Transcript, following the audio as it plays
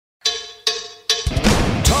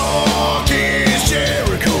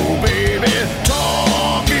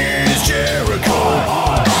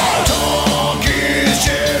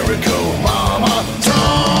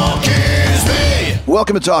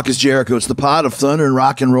Welcome to Talk is Jericho. It's the pod of thunder and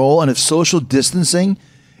rock and roll. And if social distancing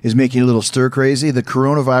is making you a little stir crazy, the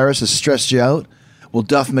coronavirus has stressed you out, well,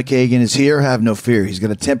 Duff McKagan is here. Have no fear. He's got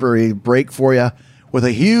a temporary break for you with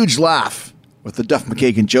a huge laugh with the Duff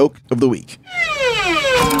McKagan joke of the week.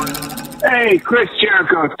 Hey, Chris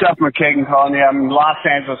Jericho. It's Duff McKagan calling you. I'm in Los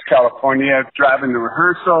Angeles, California, driving to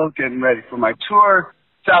rehearsal, getting ready for my tour,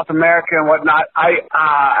 South America and whatnot. I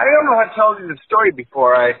don't know if I told you the story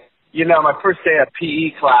before. My first day of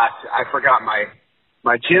PE class, I forgot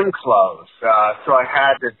my gym clothes, so I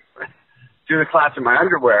had to do the class in my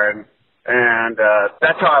underwear, and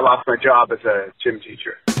that's how I lost my job as a gym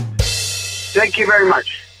teacher. Thank you very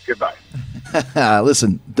much. Goodbye.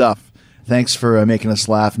 Listen, Duff, thanks for making us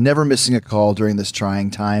laugh. Never missing a call during this trying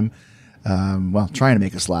time. Trying to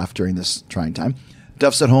make us laugh during this trying time.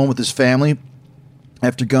 Duff's at home with his family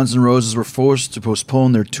after Guns N' Roses were forced to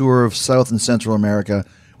postpone their tour of South and Central America,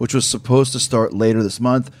 which was supposed to start later this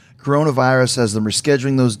month. Coronavirus has them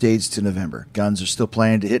rescheduling those dates to November. Guns are still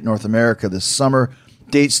planning to hit North America this summer.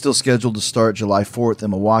 Dates still scheduled to start July 4th in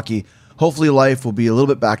Milwaukee. Hopefully life will be a little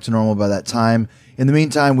bit back to normal by that time. In the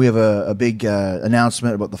meantime, we have a big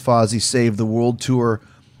announcement about the Fozzy Save the World Tour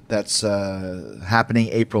that's happening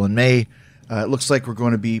April and May. It looks like we're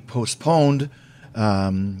going to be postponed. We're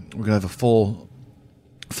going to have a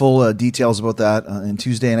full details about that on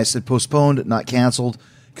Tuesday. And I said postponed, not canceled,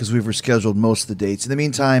 because we've rescheduled most of the dates. In the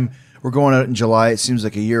meantime, we're going out in July. It seems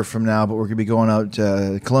like a year from now, but we're going to be going out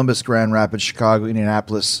to Columbus, Grand Rapids, Chicago,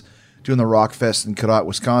 Indianapolis, doing the Rock Fest in Cadott,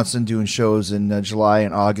 Wisconsin, doing shows in July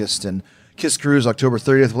and August, and Kiss Cruise October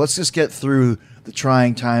 30th. Well, let's just get through the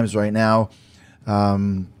trying times right now.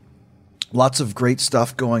 Lots of great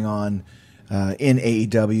stuff going on in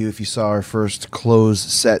AEW. If you saw our first closed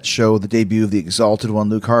set show, the debut of the Exalted One,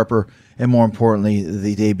 Luke Harper, and more importantly,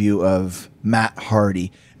 the debut of Matt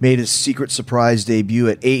Hardy. Made his secret surprise debut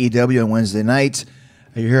at AEW on Wednesday night.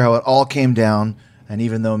 You hear how it all came down, and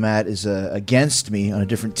even though Matt is against me on a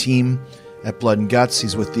different team at Blood and Guts,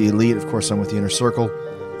 he's with the Elite. Of course, I'm with the Inner Circle.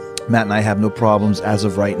 Matt and I have no problems as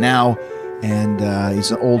of right now, and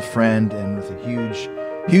he's an old friend and with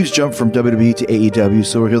a huge jump from WWE to AEW.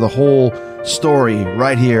 So we'll hear the whole story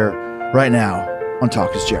right here, right now on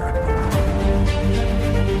Talk is Jericho.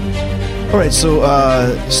 All right, so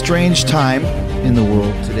strange time in the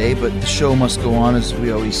world today, but the show must go on, as we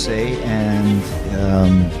always say. And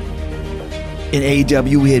in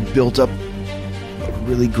AEW, we had built up a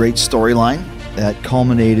really great storyline that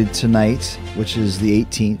culminated tonight, which is the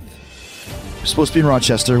 18th. We're supposed to be in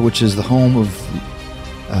Rochester, which is the home of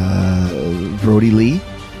Brody Lee.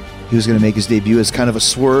 He was going to make his debut as kind of a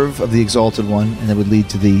swerve of the Exalted One, and that would lead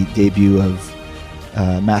to the debut of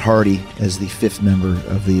Matt Hardy as the fifth member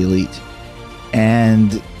of the Elite.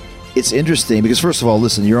 And it's interesting because, first of all,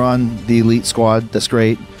 listen, you're on the Elite squad. That's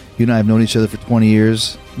great. You and I have known each other for 20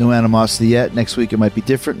 years. No animosity yet. Next week it might be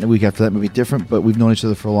different. The week after that might be different, but we've known each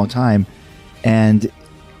other for a long time. And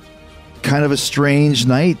kind of a strange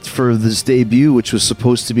night for this debut, which was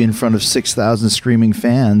supposed to be in front of 6,000 screaming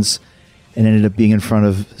fans and ended up being in front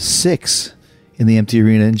of 6 in the empty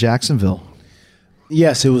arena in Jacksonville.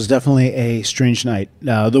 Yes, it was definitely a strange night.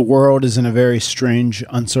 The world is in a very strange,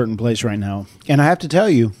 uncertain place right now. And I have to tell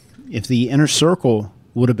you, if the Inner Circle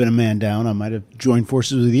would have been a man down, I might have joined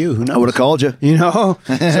forces with you. Who knows? I would have called you. You know?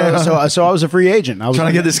 So I was a free agent. I was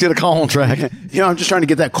trying to get this kid a contract. I'm just trying to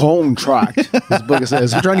get that contract, as the book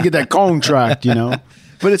says. I'm trying to get that contract,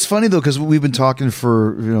 But it's funny, though, because we've been talking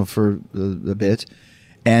for a bit.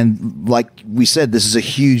 And like we said, this is a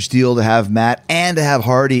huge deal to have Matt and to have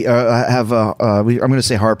Hardy, I'm going to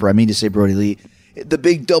say Harper, I mean to say Brody Lee, the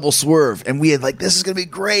big double swerve. And we had this is going to be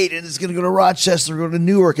great, and it's going to go to Rochester, go to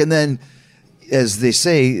Newark. And then, as they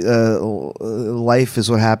say, life is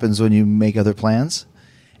what happens when you make other plans.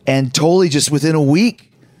 And totally just within a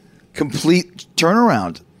week, complete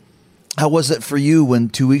turnaround. How was it for you when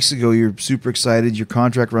 2 weeks ago you're super excited, your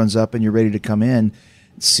contract runs up, and you're ready to come in,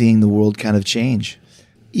 seeing the world kind of change?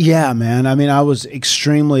 Yeah, man. I mean, I was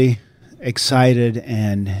extremely excited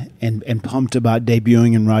and pumped about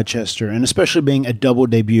debuting in Rochester, and especially being a double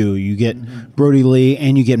debut. You get Brody Lee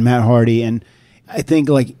and you get Matt Hardy, and I think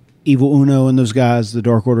Evil Uno and those guys, the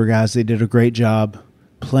Dark Order guys, they did a great job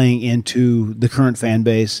playing into the current fan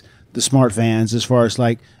base, the smart fans, as far as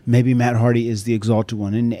maybe Matt Hardy is the Exalted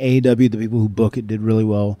One. And AEW, the people who book it did really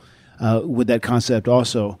well with that concept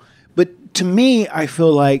also. But to me, I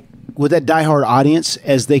feel like with that diehard audience,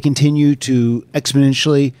 as they continue to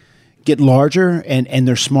exponentially get larger and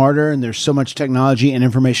they're smarter and there's so much technology and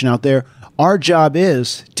information out there, our job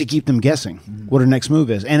is to keep them guessing what our next move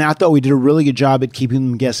is. And I thought we did a really good job at keeping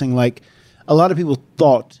them guessing. A lot of people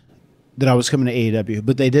thought that I was coming to AEW,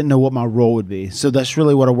 but they didn't know what my role would be. So that's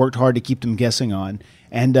really what I worked hard to keep them guessing on.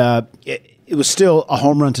 And it was still a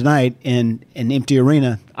home run tonight in an empty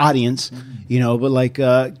arena audience, but like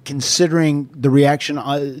considering the reaction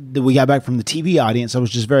that we got back from the TV audience, I was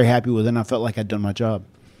just very happy with it, and I felt like I'd done my job.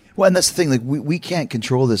 Well, and that's the thing. Like we can't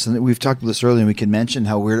control this, and we've talked about this earlier. And we can mention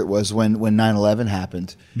how weird it was when 9/11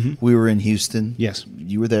 happened. We were in Houston. Yes,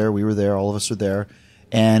 you were there. We were there. All of us were there.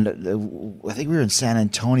 And I think we were in San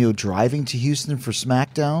Antonio driving to Houston for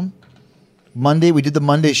SmackDown. Monday, we did the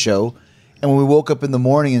Monday show, and when we woke up in the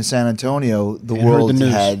morning in San Antonio, the world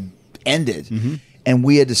had ended, and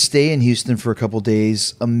we had to stay in Houston for a couple of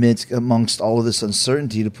days amongst all of this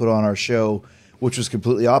uncertainty to put on our show, which was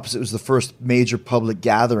completely opposite. It was the first major public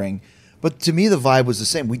gathering. But to me, the vibe was the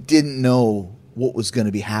same. We didn't know what was going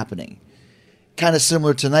to be happening. Kind of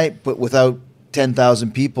similar tonight, but without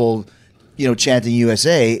 10,000 people, chanting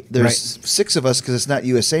USA. There's 6 of us because it's not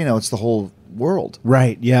USA now. It's the whole world.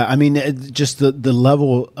 Right. Yeah. I mean, just the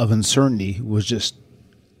level of uncertainty was just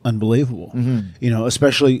unbelievable,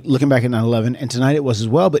 especially looking back at 9/11. And tonight it was as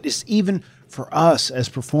well. But it's even for us as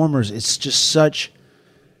performers, it's just such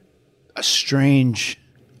a strange,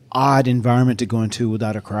 odd environment to go into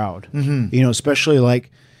without a crowd. Especially like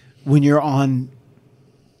when you're on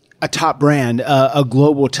a top brand, a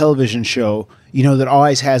global television show, that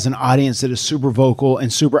always has an audience that is super vocal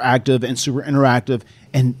and super active and super interactive,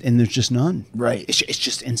 and there's just none. Right. It's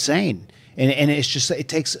just insane. And it's just, it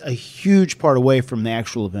takes a huge part away from the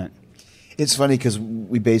actual event. It's funny because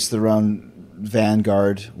we based it around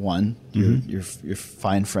Vanguard One, your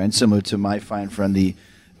fine friend, similar to my fine friend, the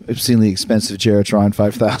obscenely expensive Geratron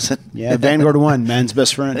 5000. Yeah, Vanguard One, man's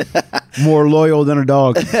best friend. More loyal than a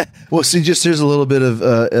dog. Well, see, just here's a little bit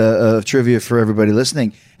of trivia for everybody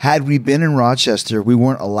listening. Had we been in Rochester, we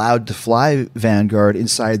weren't allowed to fly Vanguard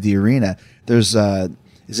inside the arena. There's,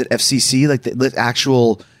 is it FCC, like the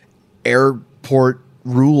actual airport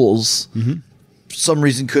rules? For some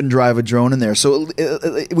reason, couldn't drive a drone in there. So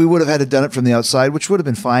we would have had to done it from the outside, which would have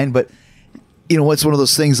been fine. But, it's one of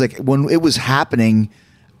those things, like when it was happening,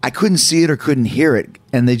 I couldn't see it or couldn't hear it,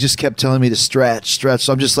 and they just kept telling me to stretch.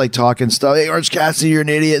 So I'm just like talking stuff. Hey, Orange Cassidy, you're an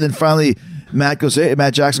idiot. And then finally, Matt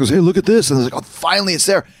Jackson goes, hey, look at this. And I was like, oh, finally, it's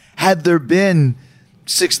there. Had there been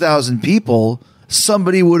 6,000 people,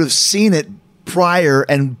 somebody would have seen it prior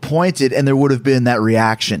and pointed, and there would have been that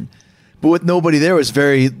reaction. But with nobody there, it was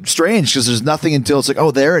very strange because there's nothing until it's like, oh,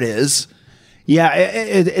 there it is. Yeah,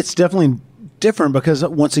 it's definitely different because,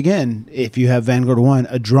 once again, if you have Vanguard 1,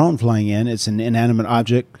 a drone flying in, it's an inanimate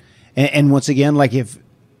object. And once again, like if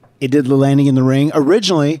it did the landing in the ring,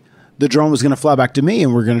 originally the drone was going to fly back to me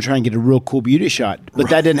and we're going to try and get a real cool beauty shot. But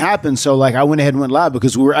that didn't happen. So like I went ahead and went live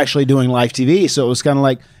because we were actually doing live TV. So it was kind of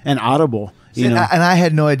like an audible. And I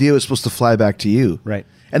had no idea it was supposed to fly back to you. Right.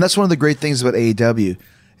 And that's one of the great things about AEW.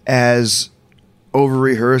 As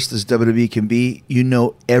over-rehearsed as WWE can be,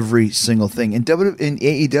 every single thing. In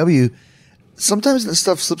AEW, sometimes that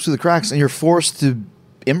stuff slips through the cracks and you're forced to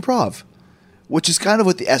improv, which is kind of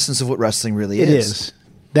what the essence of what wrestling really is. It is.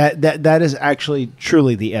 That is actually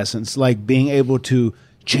truly the essence, like being able to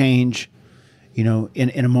change,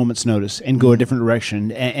 in a moment's notice and go a different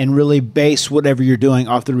direction and really base whatever you're doing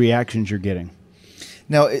off the reactions you're getting.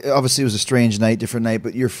 Now, obviously it was a strange night, different night,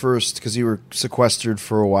 but your first, because you were sequestered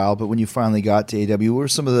for a while, but when you finally got to AEW,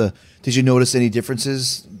 what were did you notice any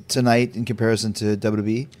differences tonight in comparison to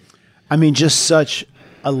WWE? I mean, just such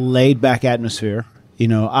a laid-back atmosphere.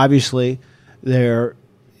 Obviously, it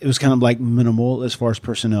was kind of like minimal as far as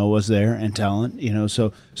personnel was there and talent.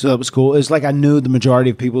 So that was cool. It's like I knew the majority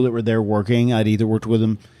of people that were there working. I'd either worked with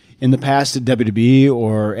them in the past at WWE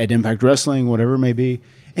or at Impact Wrestling, whatever it may be.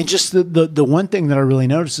 And just the one thing that I really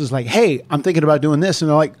noticed is like, hey, I'm thinking about doing this, and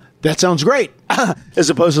they're like, that sounds great, as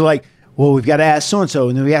opposed to like, well, we've got to ask so-and-so,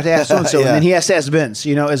 and then we have to ask so-and-so, yeah. And then he has to ask Vince,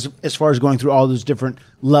 as far as going through all those different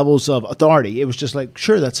levels of authority. It was just like,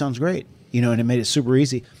 sure, that sounds great, and it made it super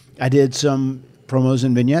easy. I did some promos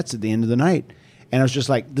and vignettes at the end of the night, and I was just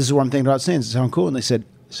like, this is what I'm thinking about saying. Does it sound cool? And they said,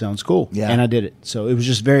 sounds cool. Yeah. And I did it. So it was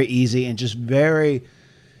just very easy and just it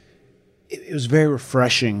was very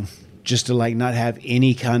refreshing just to like not have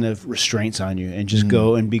any kind of restraints on you and just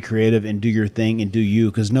go and be creative and do your thing and do you,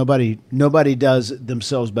 because nobody does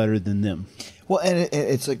themselves better than them. Well, and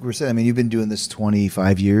it's like we're saying, I mean, you've been doing this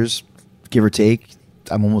 25 years, give or take.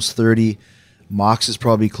 I'm almost 30. Mox is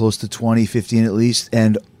probably close to 20, 15 at least.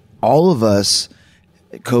 And all of us,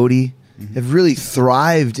 Cody, have really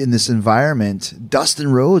thrived in this environment.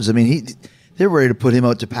 Dustin Rhodes, I mean, they're ready to put him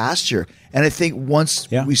out to pasture. And I think once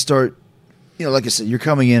we start, like I said, you're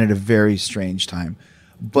coming in at a very strange time.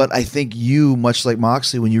 But I think you, much like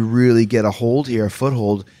Moxley, when you really get a hold here, a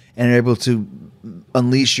foothold, and are able to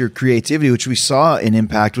unleash your creativity, which we saw in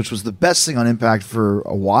Impact, which was the best thing on Impact for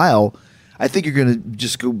a while, I think you're going to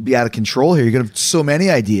just go be out of control here. You're going to have so many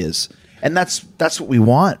ideas, and that's what we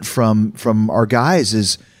want from our guys.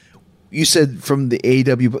 Is you said from the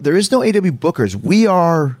AEW, there is no AEW bookers. We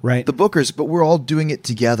are the bookers, but we're all doing it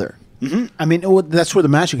together. Mm-hmm. I mean, that's where the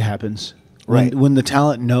magic happens. When the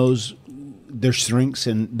talent knows their strengths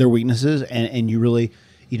and their weaknesses, and you really,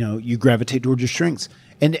 you gravitate towards your strengths.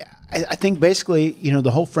 And I think basically,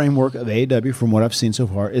 the whole framework of AEW, from what I've seen so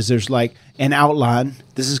far, is there's like an outline.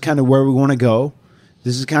 This is kind of where we want to go.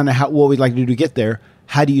 This is kind of what we'd like to do to get there.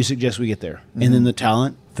 How do you suggest we get there? Mm-hmm. And then the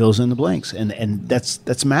talent fills in the blanks, and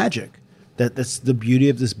that's magic. That's the beauty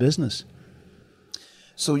of this business.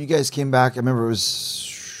 So you guys came back. I remember it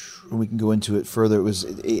was. We can go into it further. It was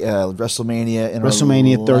WrestleMania in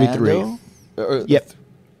WrestleMania 33. Yep,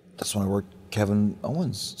 that's when I worked Kevin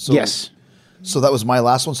Owens. So, yes. So that was my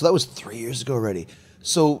last one. So that was 3 years ago already.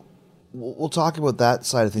 So we'll talk about that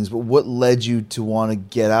side of things. But what led you to want to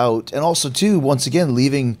get out, and also too, once again,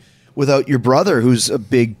 leaving without your brother, who's a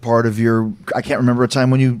big part of your. I can't remember a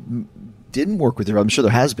time when you didn't work with your brother. I'm sure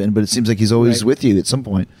there has been, but it seems like he's always with you at some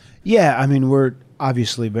point. Yeah, I mean, we're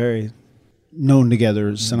obviously very known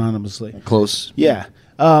together synonymously. Close. Yeah.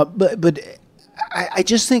 But I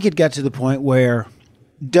just think it got to the point where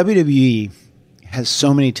WWE has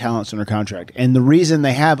so many talents under contract. And the reason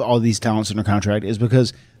they have all these talents under contract is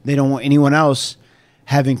because they don't want anyone else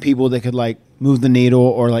having people that could like move the needle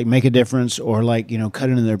or like make a difference or like, cut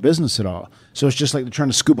into their business at all. So it's just like they're trying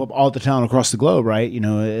to scoop up all the talent across the globe, right?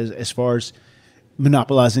 As far as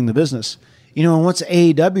monopolizing the business. And once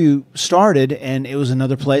AEW started, and it was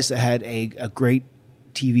another place that had a great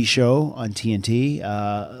TV show on TNT,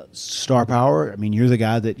 Star Power. I mean, you're the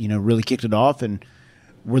guy that really kicked it off, and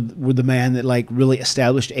were the man that like really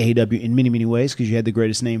established AEW in many, many ways because you had the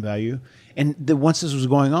greatest name value. And once this was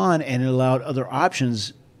going on, and it allowed other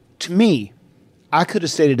options, to me, I could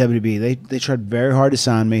have stayed at WWE. They tried very hard to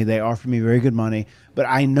sign me. They offered me very good money, but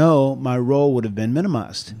I know my role would have been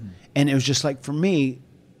minimized. Mm-hmm. And it was just like, for me,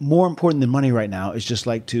 more important than money right now is just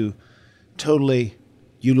like to totally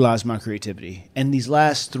utilize my creativity. And these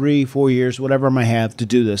last 3-4 years, whatever I might have to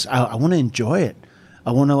do this, I want to enjoy it.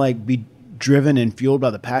 I want to like be driven and fueled by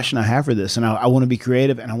the passion I have for this. And I want to be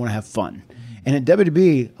creative and I want to have fun. And at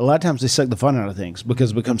WWE, a lot of times they suck the fun out of things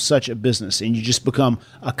because it becomes such a business and you just become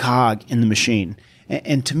a cog in the machine.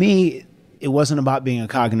 And to me, it wasn't about being a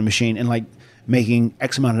cog in the machine and like making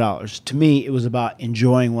X amount of dollars. To me, it was about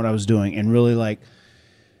enjoying what I was doing and really like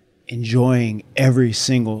enjoying every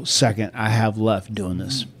single second I have left doing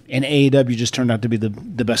this. And AEW just turned out to be the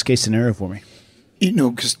best case scenario for me.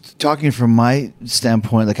 Because talking from my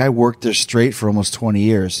standpoint, like I worked there straight for almost 20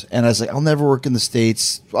 years. And I was like, I'll never work in the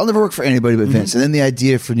States. I'll never work for anybody but Vince. And then the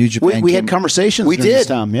idea for New Japan we had conversations during this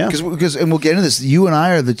time, yeah. Because, and we'll get into this, you and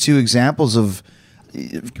I are the two examples of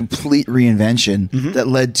complete reinvention that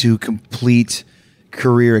led to complete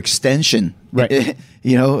career extension. Right.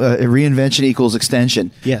 Reinvention equals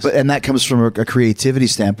extension. Yes. And that comes from a creativity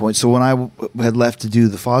standpoint. So when I had left to do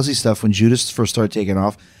the Fozzy stuff, when Judas first started taking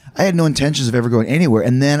off, I had no intentions of ever going anywhere.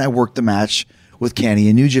 And then I worked the match with Kenny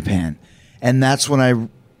in New Japan. And that's when I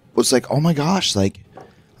was like, oh my gosh, like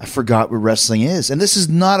I forgot what wrestling is. And this is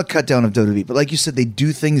not a cut down of WWE, but like you said, they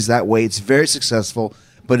do things that way. It's very successful,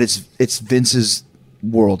 but it's Vince's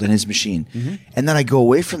world and his machine. And then I go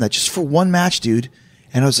away from that just for one match, dude.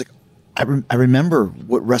 And I was like, I remember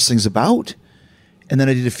what wrestling's about. And then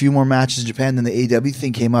I did a few more matches in Japan. Then the AEW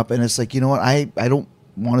thing came up, and it's like, you know what? I don't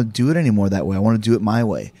want to do it anymore that way. I want to do it my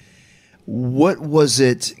way. What was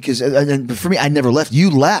it? Because for me, I never left.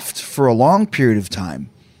 You left for a long period of time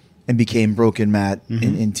and became Broken Matt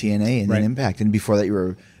in TNA and in Impact. And before that, you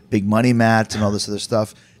were Big Money Matt and all this other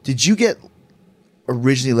stuff. Did you get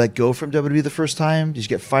originally let go from WWE the first time? Did you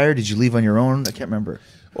get fired? Did you leave on your own? I can't remember.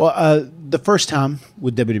 Well, the first time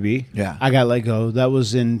with WWE, I got let go. That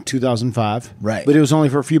was in 2005. Right. But it was only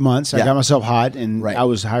for a few months. I got myself hot, and I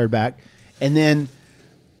was hired back. And then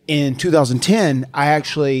in 2010, I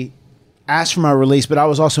actually asked for my release, but I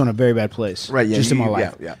was also in a very bad place in my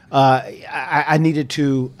life. I needed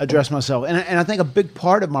to address myself. And I think a big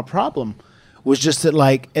part of my problem was just that,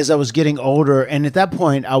 like, as I was getting older, and at that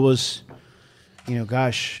point, I was,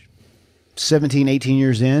 17, 18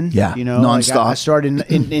 years in. Yeah, nonstop. Like I started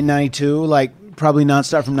in 92, like probably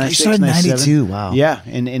nonstop from 96, you started 97. 92, wow. Yeah,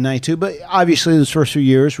 in 92. But obviously those first few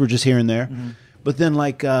years were just here and there. But then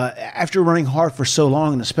like after running hard for so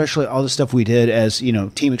long, and especially all the stuff we did as,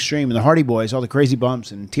 Team Extreme and the Hardy Boys, all the crazy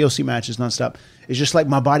bumps and TLC matches nonstop, it's just like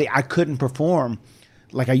my body, I couldn't perform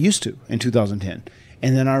like I used to in 2010.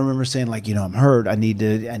 And then I remember saying, like, I'm hurt. I need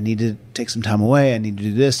to take some time away. I need to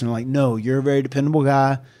do this. And I'm like, no, you're a very dependable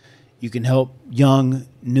guy. You can help young,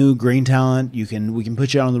 new, green talent. We can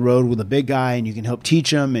put you out on the road with a big guy, and you can help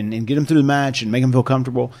teach him and get him through the match and make him feel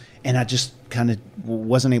comfortable. And I just kind of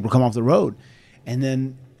wasn't able to come off the road. And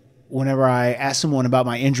then whenever I asked someone about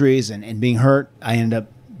my injuries and being hurt, I ended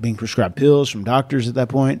up being prescribed pills from doctors at that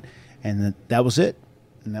point, and that was it.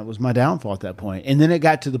 And that was my downfall at that point. And then it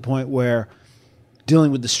got to the point where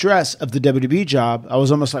dealing with the stress of the WWE job, I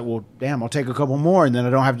was almost like, well, damn, I'll take a couple more, and then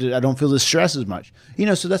I don't feel the stress as much.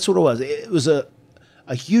 So that's what it was. It was a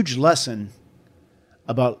huge lesson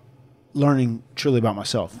about learning truly about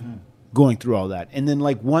myself, going through all that. And then,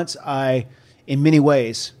 like, once I, in many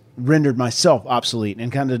ways, rendered myself obsolete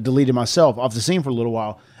and kind of deleted myself off the scene for a little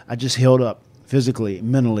while, I just healed up physically,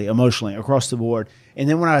 mentally, emotionally, across the board. And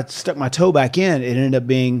then when I stuck my toe back in, it ended up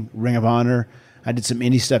being Ring of Honor. I did some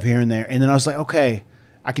indie stuff here and there. And then I was like, okay,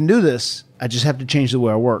 I can do this. I just have to change the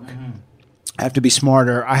way I work. I have to be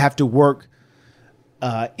smarter. I have to work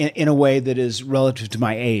in a way that is relative to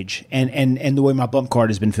my age and the way my bump card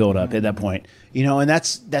has been filled up at that point. And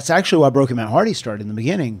that's actually why Broken Matt Hardy started in the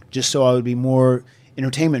beginning, just so I would be more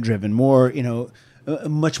entertainment driven, more,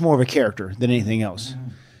 much more of a character than anything else.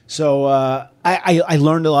 So I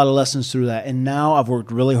learned a lot of lessons through that. And now I've worked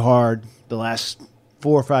really hard the last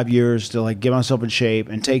 4 or 5 years to, like, get myself in shape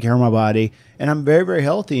and take care of my body. And I'm very, very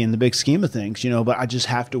healthy in the big scheme of things, but I just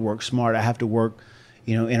have to work smart. I have to work,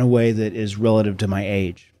 in a way that is relative to my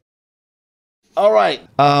age. All right.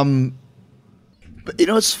 But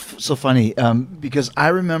it's so funny because I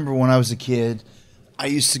remember when I was a kid, I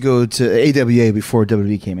used to go to AWA before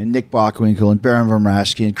WWE came in. Nick Bockwinkel and Baron von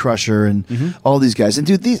Raschke and Crusher and all these guys. And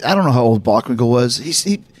dude, I don't know how old Bockwinkel was.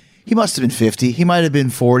 He must have been 50. He might have been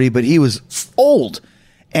 40, but he was old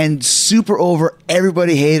and super over.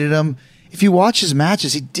 Everybody hated him. If you watch his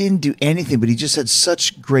matches, he didn't do anything, but he just had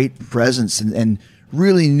such great presence and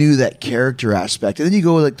really knew that character aspect. And then you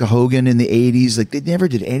go like to Hogan in the 80s. Like, they never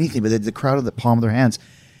did anything, but they had the crowd at the palm of their hands.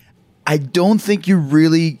 I don't think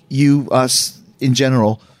us in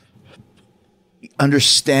general,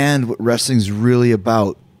 understand what wrestling's really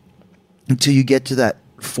about until you get to that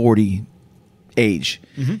 40 age.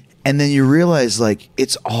 And then you realize, like,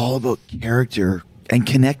 it's all about character and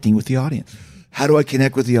connecting with the audience. How do I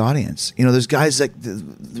connect with the audience? There's guys that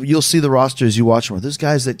you'll see the roster as you watch more. There's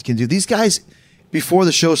guys that can do these guys before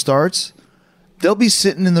the show starts. They'll be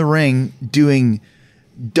sitting in the ring doing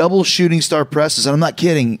double shooting star presses, and I'm not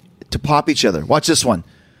kidding, to pop each other. Watch this one.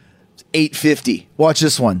 850. Watch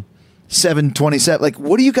this one. 727. Like,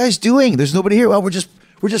 what are you guys doing? There's nobody here. Well, we're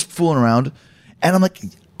just fooling around. And I'm like,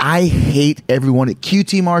 I hate everyone at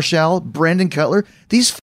QT Marshall, Brandon Cutler.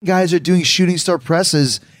 These guys are doing shooting star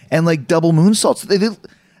presses and like double moonsaults.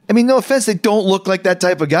 No offense, they don't look like that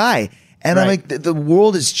type of guy. And right. I'm like, the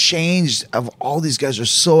world has changed. Of all these guys are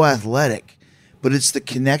so athletic, but it's the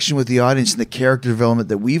connection with the audience and the character development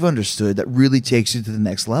that we've understood that really takes you to the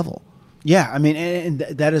next level. Yeah, and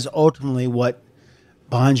that is ultimately what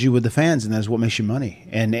bonds you with the fans, and that's what makes you money.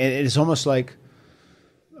 And it's almost like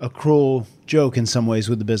a cruel joke in some ways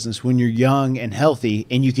with the business. When you're young and healthy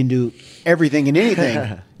and you can do everything and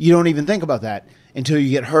anything, you don't even think about that until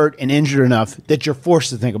you get hurt and injured enough that you're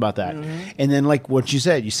forced to think about that. And then, like what you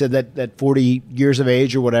said that 40 years of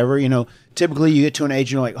age or whatever, typically you get to an age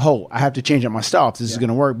and you're like, oh, I have to change up my style if this is going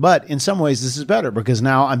to work. But in some ways this is better because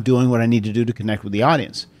now I'm doing what I need to do to connect with the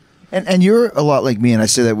audience. And you're a lot like me, and I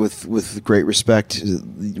say that with great respect.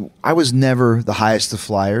 I was never the highest of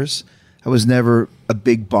flyers. I was never a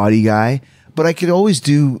big body guy, but I could always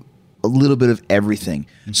do a little bit of everything.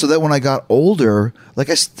 So that when I got older, like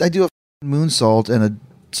I do a moonsault and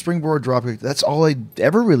a springboard drop kick. That's all I'd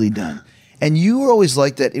ever really done. And you were always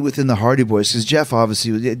like that within the Hardy Boys, because Jeff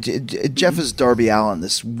obviously, Jeff is Darby Allin,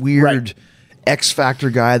 this weird X Factor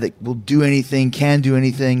guy that will do anything, can do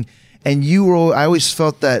anything. And you were, I always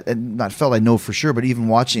felt that, and not felt, I know for sure, but even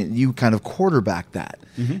watching it, you kind of quarterback that.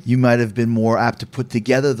 You might have been more apt to put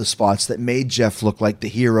together the spots that made Jeff look like the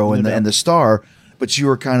hero and the star, but you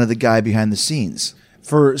were kind of the guy behind the scenes.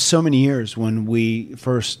 For so many years, when we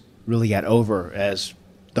first really got over as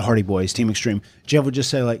the Hardy Boys, Team Extreme, Jeff would just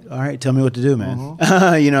say, like, all right, tell me what to do, man.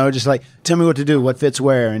 Just like, tell me what to do, what fits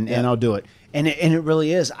where, and I'll do it. And it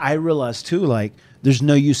really is. I realized, too, like, there's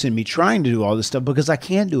no use in me trying to do all this stuff because I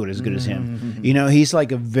can't do it as good as him. He's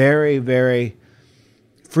like a very, very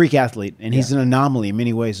freak athlete, and he's an anomaly in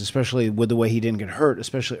many ways, especially with the way he didn't get hurt,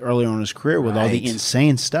 especially early on in his career with all the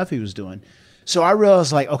insane stuff he was doing. So I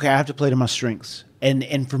realized, like, okay, I have to play to my strengths.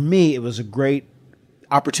 And for me, it was a great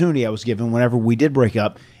opportunity I was given whenever we did break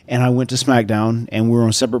up, And I went to SmackDown, and we were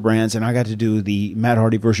on separate brands, and I got to do the Matt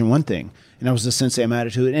Hardy version 1 thing. And I was the Sensei of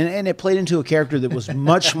Mattitude. And it played into a character that was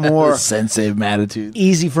much more Sensei of Mattitude.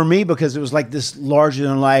 easy for me because it was like this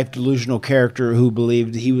larger-than-life delusional character who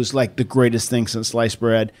believed he was like the greatest thing since sliced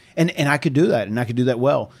bread. And I could do that, and I could do that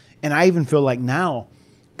well. And I even feel like now,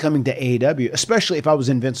 coming to AEW, especially if I was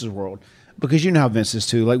in Vince's world, because you know how Vince is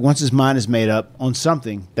too. Like once his mind is made up on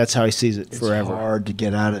something, that's how he sees it forever. It's hard to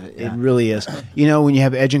get out of it. Yeah. It really is. You know, when you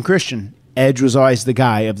have Edge and Christian, Edge was always the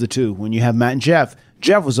guy of the two. When you have Matt and Jeff,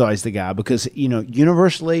 Jeff was always the guy because, you know,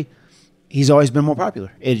 universally, he's always been more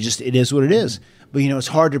popular. It is what it is. But, you know, it's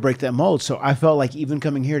hard to break that mold. So I felt like even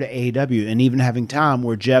coming here to AEW and even having time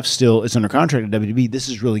where Jeff still is under contract at WWE, this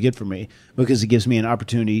is really good for me because it gives me an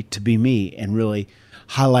opportunity to be me and really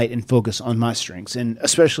highlight and focus on my strengths. And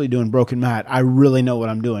especially doing Broken Matt, I really know what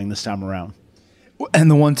I'm doing this time around.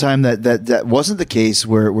 And the one time that wasn't the case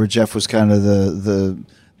where Jeff was kind of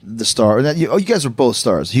the star. You guys were both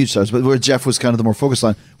stars, huge stars, but where Jeff was kind of the more focused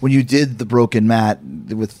on when you did the Broken Matt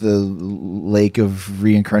with the Lake of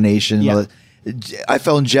Reincarnation. Yeah. I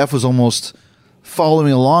felt Jeff was almost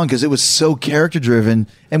following along because it was so character driven.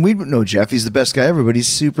 And we know Jeff; he's the best guy ever, but he's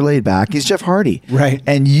super laid back. He's Jeff Hardy, right?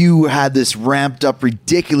 And you had this ramped up,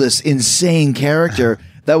 ridiculous, insane character.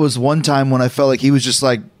 That was one time when I felt like he was just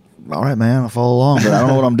like, "All right, man, I'll follow along, but I don't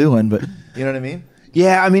know what I'm doing." But you know what I mean?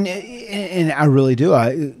 Yeah, I mean, and I really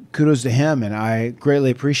do. Kudos to him, and I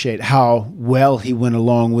greatly appreciate how well he went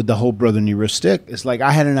along with the whole Brother Nero stick. It's like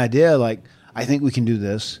I had an idea, like I think we can do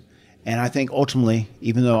this, and I think ultimately,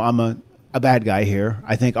 even though I'm a bad guy here,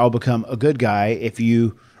 I think I'll become a good guy if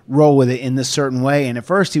you roll with it in this certain way. And at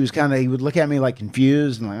first, he would look at me like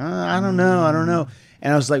confused and like, I don't know,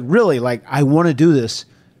 and I was like, really, like I want to do this.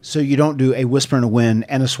 So you don't do a Whisper in a Wind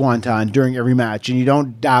and a Swanton during every match, and you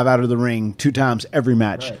don't dive out of the ring 2 times every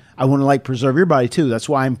match. Right. I want to like preserve your body too. That's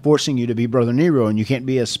why I'm forcing you to be Brother Nero, and you can't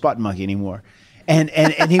be a spot monkey anymore. And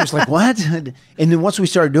he was like, what? And then once we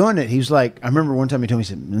started doing it, he was like, I remember one time he told me, he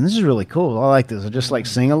said, this is really cool. I like this. I just like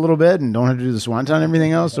sing a little bit and don't have to do the Swanton and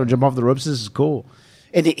everything else or jump off the ropes. This is cool.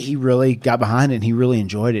 And he really got behind it, and he really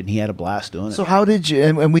enjoyed it, and he had a blast doing it. So how did you,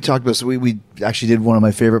 and we talked about, so we actually did one of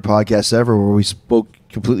my favorite podcasts ever where we spoke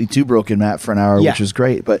completely to Broken Matt for an hour, which was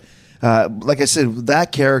great. But like I said,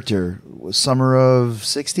 that character was summer of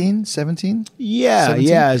 16, 17? Yeah, 17?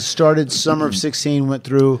 Yeah. It started summer of 16, went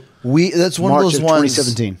through that's one March of those of ones,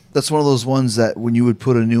 2017. That's one of those ones that when you would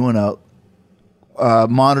put a new one out,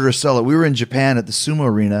 monitor sell it. We were in Japan at the Sumo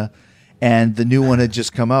Arena, and the new one had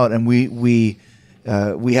just come out, and we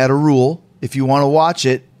had a rule: if you want to watch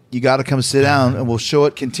it, you got to come sit down, and we'll show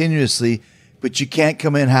it continuously. But you can't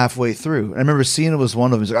come in halfway through. I remember Cena was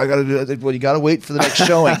one of them. He's like, I got to do it. Well, you got to wait for the next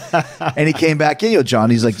showing. And he came back in,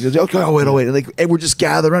 John. He's like, okay, I'll wait. And we're just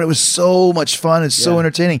gathered around. It was so much fun. It's so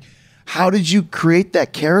entertaining. How did you create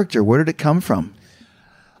that character? Where did it come from?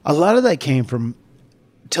 A lot of that came from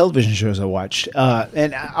television shows I watched.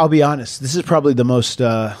 And I'll be honest, this is probably the most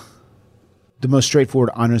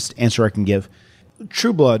straightforward, honest answer I can give.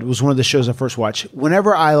 True Blood was one of the shows I first watched.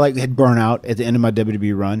 Whenever I had burnt out at the end of my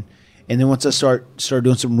WWE run, and then once I started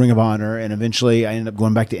doing some Ring of Honor, and eventually I ended up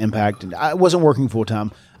going back to Impact, and I wasn't working full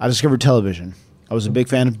time, I discovered television. I was a big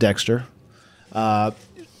fan of Dexter.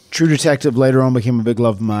 True Detective later on became a big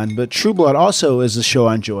love of mine, but True Blood also is a show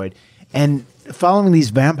I enjoyed. And following these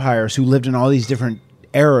vampires who lived in all these different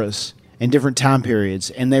eras and different time periods,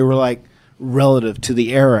 and they were like relative to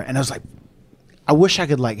the era, and I was like, I wish I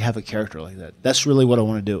could like have a character like that. That's really what I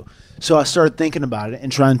want to do. So I started thinking about it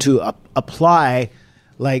and trying to apply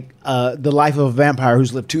like the life of a vampire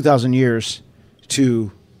who's lived 2,000 years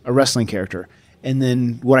to a wrestling character. And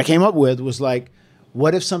then what I came up with was like,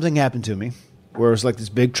 what if something happened to me where it was like this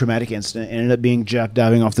big traumatic incident, and ended up being Jeff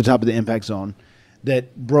diving off the top of the Impact Zone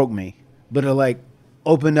that broke me, but it like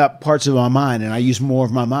opened up parts of my mind, and I use more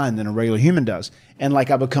of my mind than a regular human does. And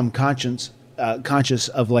like I become conscious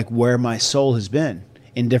of like where my soul has been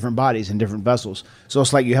in different bodies, in different vessels. So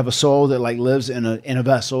it's like you have a soul that like lives in a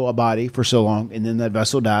vessel, a body for so long, and then that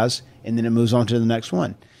vessel dies, and then it moves on to the next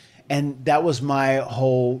one. And that was my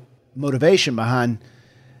whole motivation behind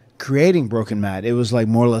creating Broken Matt. It was like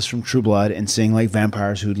more or less from True Blood and seeing like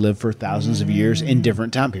vampires who'd lived for thousands of years in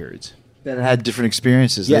different time periods. That had different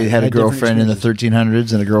experiences. Yeah, they had a girlfriend in the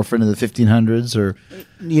 1300s and a girlfriend in the 1500s, or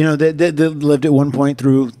they lived at one point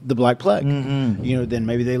through the Black Plague. Mm-hmm. Then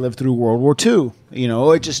maybe they lived through World War II.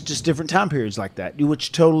 Or just different time periods like that,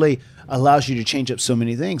 which totally allows you to change up so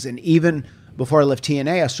many things. And even before I left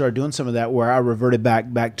TNA, I started doing some of that where I reverted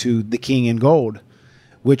back to the King in Gold,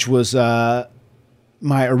 which was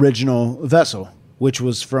my original vessel, which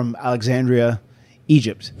was from Alexandria,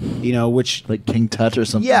 Egypt, which like King Tut or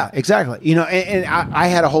something. yeah, exactly. And I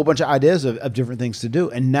had a whole bunch of ideas of different things to do.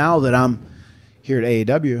 And now that I'm here at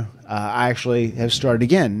AEW, I actually have started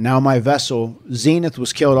again. Now my vessel, Zenith,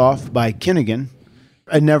 was killed off by Kennigan.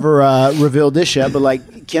 I never revealed this yet, but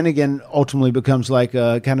like Kennigan ultimately becomes like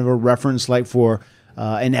a kind of a reference, like for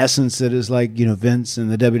an essence that is like Vince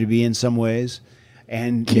and the WWE in some ways,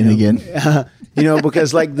 and Kennigan,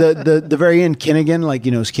 because like the very end, Kennigan, like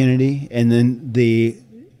is Kennedy, and then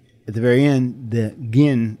at the very end, the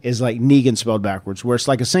Gin is like Negan spelled backwards, where it's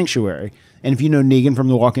like a sanctuary. And if you know Negan from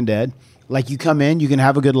The Walking Dead, like you come in, you can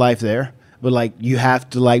have a good life there. But like you have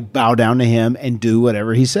to like bow down to him and do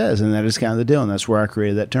whatever he says, and that is kind of the deal, and that's where I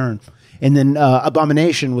created that turn. And then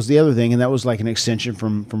Abomination was the other thing, and that was like an extension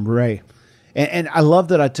from Bray. And I love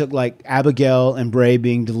that I took like Abigail and Bray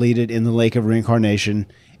being deleted in the Lake of Reincarnation,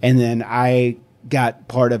 and then I got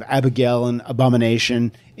part of Abigail and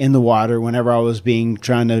Abomination in the water whenever I was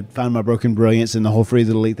trying to find my broken brilliance and the whole Free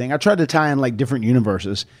the Elite thing. I tried to tie in like different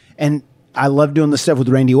universes, and I love doing the stuff with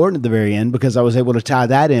Randy Orton at the very end because I was able to tie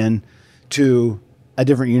that in to a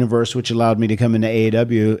different universe, which allowed me to come into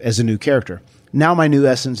AEW as a new character. Now my new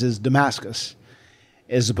essence is Damascus,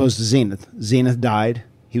 as opposed to Zenith. Zenith died.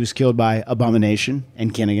 He was killed by Abomination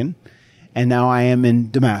and Kennigan. And now I am in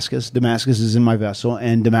Damascus. Damascus is in my vessel,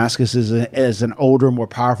 and Damascus is an older, more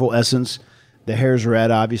powerful essence. The hair's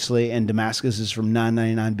red, obviously, and Damascus is from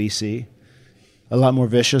 999 BC. A lot more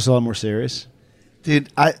vicious, a lot more serious. Dude,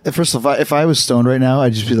 first of all, if I was stoned right now,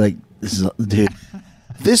 I'd just be like, dude.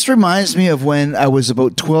 This reminds me of when I was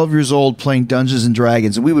about 12 years old playing Dungeons and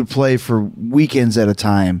Dragons, and we would play for weekends at a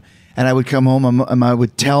time. And I would come home and I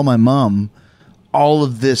would tell my mom all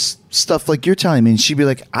of this stuff like you're telling me. And she'd be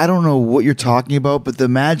like, I don't know what you're talking about, but the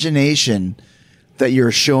imagination that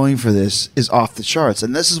you're showing for this is off the charts.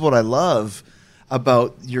 And this is what I love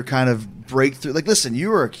about your kind of breakthrough. Like, listen, you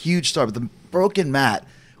were a huge star, but the Broken Matt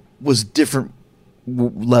was different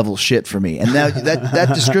level shit for me. And now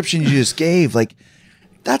that description you just gave, like,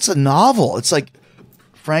 that's a novel. It's like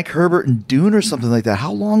Frank Herbert and Dune or something like that.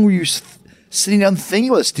 How long were you sitting down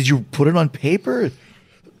thinking about this? Did you put it on paper?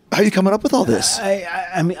 How are you coming up with all this?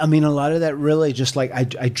 I mean, a lot of that really just like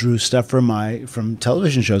I drew stuff from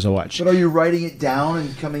television shows I watched. But are you writing it down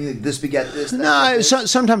and coming this beget this? No,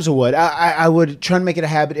 sometimes I would. I would try and make it a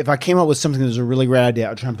habit. If I came up with something that was a really great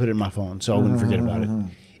idea, I'd try and put it in my phone so I wouldn't forget about it.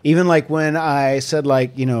 Even like when I said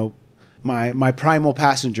like my primal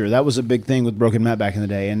passenger, that was a big thing with Broken Matt back in the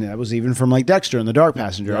day, and that was even from like Dexter and the Dark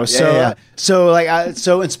Passenger. I was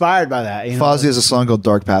so inspired by that. Fozzy has a song called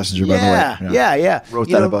Dark Passenger, by the way. Yeah. Wrote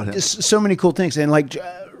that about him. So many cool things, and like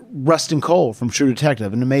Rustin Cole from True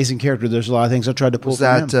Detective, an amazing character. There's a lot of things I tried to pull. Was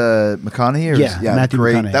that McConaughey? Matthew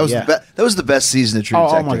great. McConaughey. That was the best season of True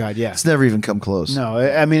Detective. Oh my god, yeah. It's never even come close. No,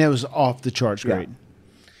 I mean it was off the charts great.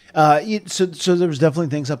 So there was definitely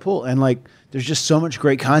things I pulled, and like there's just so much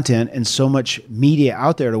great content and so much media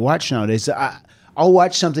out there to watch nowadays. I'll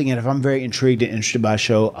watch something, and if I'm very intrigued and interested by a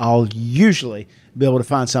show, I'll usually be able to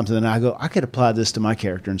find something and I go, I could apply this to my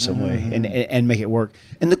character in some way and make it work.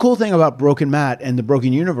 And the cool thing about Broken Matt and the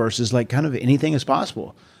Broken Universe is like kind of anything is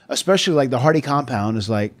possible, especially like the Hardy Compound is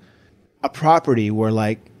like a property where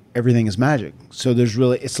like everything is magic. So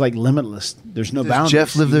it's like limitless. There's no boundaries.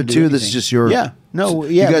 Jeff lived there too. This is just your... Yeah. No,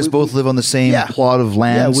 You guys both live on the same plot of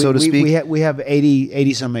land, so to speak? We have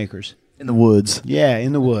 80 some acres. In the woods. Yeah,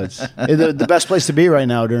 in the woods. the best place to be right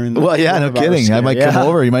now during the... Well, yeah, no kidding. I might come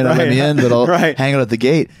over. You might not let me in, but I'll hang out at the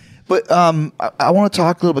gate. But I want to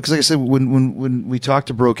talk a little bit, because like I said, when we talked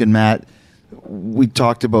to Broken Matt, we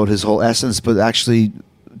talked about his whole essence, but actually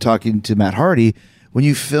talking to Matt Hardy, when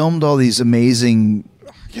you filmed all these amazing...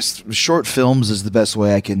 I guess short films is the best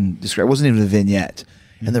way I can describe. It wasn't even a vignette.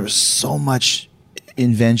 And there was so much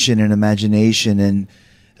invention and imagination. And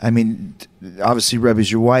I mean, obviously Rebby's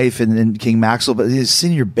your wife and King Maxwell, but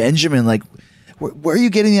Senior Benjamin, like, where are you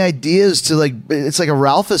getting the ideas to, like, it's like a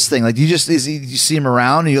Ralphus thing. Like, you see him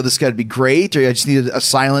around and you go, this guy'd be great, or I just need a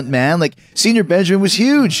silent man. Like, Senior Benjamin was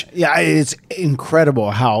huge. Yeah, it's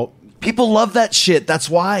incredible how... People love that shit. That's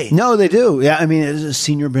why. No, they do. Yeah, I mean,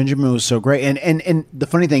 Senior Benjamin was so great. And the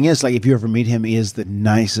funny thing is, like, if you ever meet him, he is the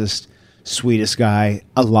nicest, sweetest guy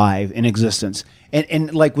alive in existence.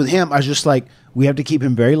 And like with him, I was just like, we have to keep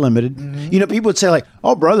him very limited. Mm-hmm. You know, people would say like,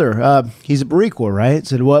 oh, brother, he's a Boricua, right? I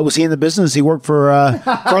said, well, was he in the business? He worked for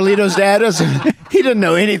Carlito's dad? He didn't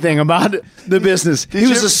know anything about the business. He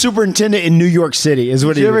was a superintendent in New York City is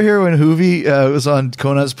what he Did you ever hear when Hoovy was on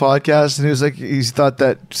Konan's podcast and he was like, he thought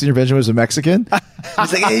that Senior Benjamin was a Mexican?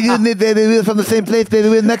 He's like, hey, we're from the same place, baby.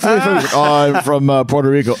 We're Mexican. Oh, I'm from Puerto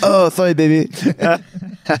Rico. Oh, sorry, baby.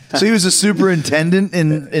 So he was a superintendent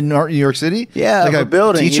in New York City? Yeah, like a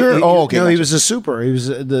building teacher? Okay. No, he gotcha. was a super. He was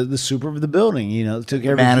the super of the building. You know, took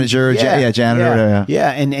care of Manager, janitor.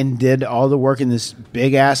 Yeah, and did all the work in this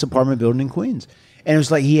big ass apartment building in Queens. And it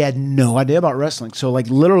was like he had no idea about wrestling. So like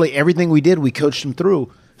literally everything we did, we coached him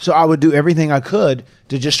through. So I would do everything I could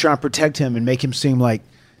to just try and protect him and make him seem like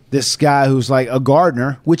this guy who's like a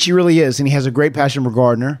gardener, which he really is, and he has a great passion for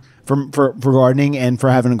gardening and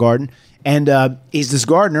for having a garden. And he's this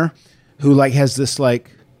gardener who like has this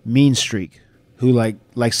like mean streak, who like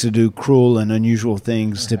likes to do cruel and unusual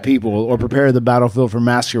things to people or prepare the battlefield for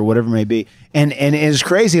massacre or whatever it may be. And it's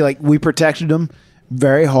crazy. Like we protected him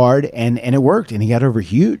very hard, and it worked, and he got over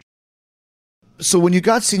huge. So when you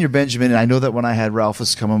got Senior Benjamin, and I know that when I had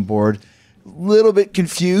Ralphus come on board, a little bit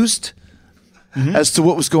confused as to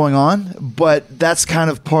what was going on, but that's kind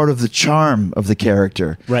of part of the charm of the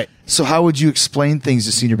character. Right. So how would you explain things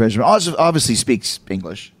to Senior Benjamin? Obviously speaks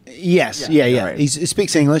English. Yes. Yeah. Right. He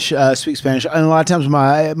speaks English, speaks Spanish, and a lot of times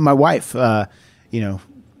my wife,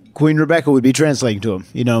 Queen Rebecca would be translating to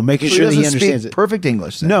him, making So sure that he doesn't understands speak it. perfect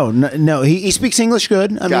English then. No. He speaks English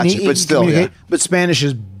good. I Gotcha, mean, he but still, communicate, yeah. but Spanish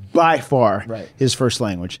is by far his first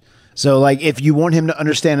language. So, like, if you want him to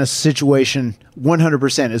understand a situation,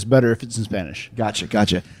 100% is better if it's in Spanish.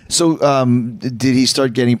 Gotcha. So, did he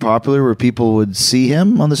start getting popular where people would see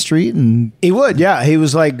him on the street? And He would, yeah. He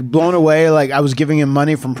was like blown away. Like I was giving him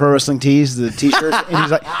money from Pro Wrestling Tees, the T-shirts,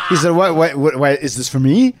 and he said, "What? Is this for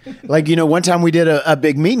me?" Like one time we did a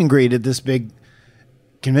big meet and greet at this big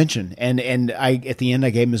convention, and I at the end I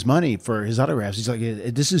gave him his money for his autographs. He's like,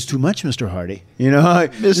 "This is too much, Mr. Hardy.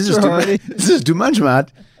 This is too much,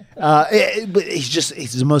 Matt." But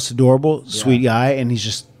he's the most adorable, sweet guy, and he's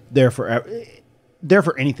just there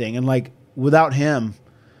for anything. And like without him,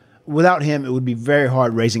 it would be very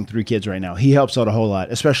hard raising 3 kids right now. He helps out a whole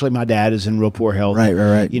lot, especially my dad is in real poor health.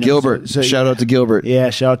 Right. Gilbert, shout out to Gilbert.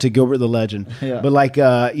 Yeah, shout out to Gilbert the legend. Yeah. But like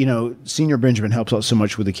Senior Benjamin helps out so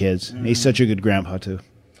much with the kids. He's such a good grandpa too.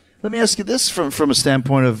 Let me ask you this from a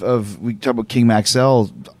standpoint of we talk about King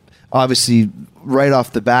Maxell. Obviously, right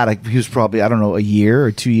off the bat, he was probably, I don't know, a year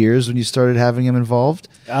or 2 years when you started having him involved.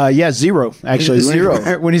 0 actually.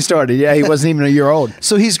 Zero. When he started. Yeah, he wasn't even a year old.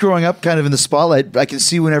 So he's growing up kind of in the spotlight. I can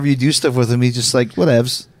see whenever you do stuff with him, he's just like,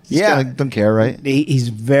 whatevs. Just Yeah. kinda don't care, right? He's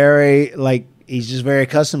just very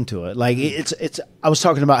accustomed to it. Like it's. I was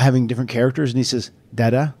talking about having different characters, and he says,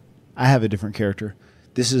 "Dada, I have a different character.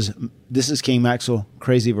 This is King Maxell,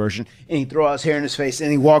 crazy version." And he throws his hair in his face, and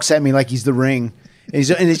he walks at me like he's the Ring. And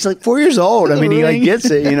he's like 4 years old. I mean, he like gets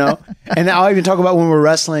it, And I'll even talk about when we're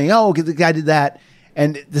wrestling. Oh, the guy did that.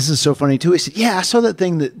 And this is so funny too. He said, "Yeah, I saw that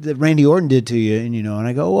thing that Randy Orton did to you." And and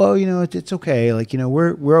I go, "Well, it's okay. Like,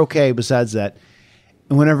 we're okay besides that."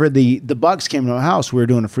 And whenever the Bucks came to my house, we were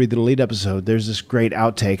doing a Free the Elite episode. There's this great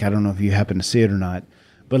outtake. I don't know if you happen to see it or not,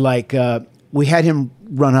 but like we had him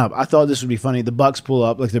run up. I thought this would be funny. The Bucks pull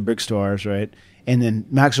up like they're big stars, right? And then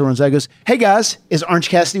Maxell runs out and goes, "Hey guys, is Orange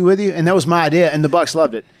Cassidy with you?" And that was my idea, and the Bucks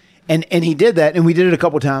loved it. And he did that, and we did it a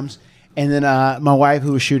couple times. And then my wife,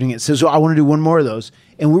 who was shooting it, says, "So I want to do one more of those."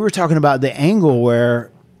 And we were talking about the angle where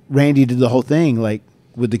Randy did the whole thing, like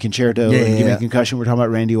with the concerto and giving a concussion. We're talking about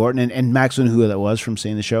Randy Orton, and Maxell knew who that was from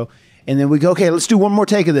seeing the show. And then we go, "Okay, let's do one more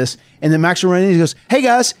take of this." And then Maxell Randy goes, "Hey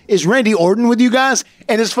guys, is Randy Orton with you guys?"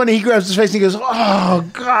 And it's funny, he grabs his face and he goes, "Oh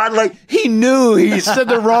God," like he knew he said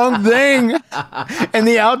the wrong thing. And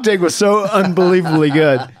the outtake was so unbelievably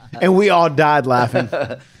good. And we all died laughing.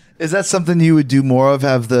 Is that something you would do more of?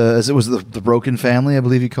 Have as it was the Broken Family, I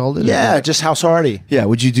believe you called it? Yeah, just House Hardy. Yeah,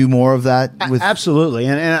 would you do more of that? Absolutely,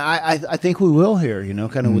 and I think we will here.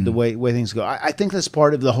 Kind of with the way things go. I think that's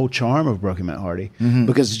part of the whole charm of Broken Matt Hardy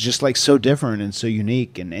because it's just like so different and so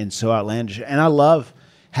unique and so outlandish. And I love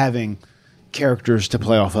having characters to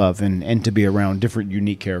play off of and to be around different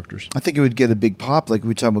unique characters. I think it would get a big pop. Like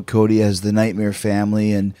we talk about Cody as the Nightmare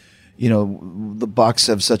Family, and the Bucks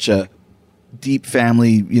have such a deep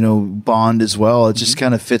family, bond as well. It just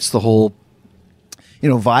kind of fits the whole,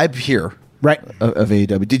 vibe here, Right. of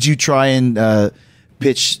AEW. Did you try and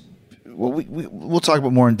pitch? Well, we'll talk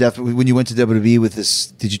about more in depth. When you went to WWE with this,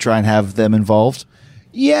 did you try and have them involved?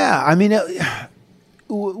 Yeah, I mean,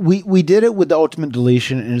 we did it with the Ultimate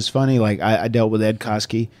Deletion, and it's funny. Like I dealt with Ed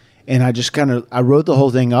Koskey, and I just I wrote the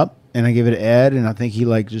whole thing up, and I gave it to Ed, and I think he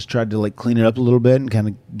just tried to clean it up a little bit and kind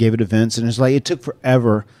of gave it to Vince, and it's like it took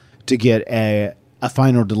forever to get a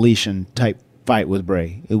final deletion type fight with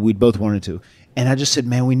Bray. We both wanted to. And I just said,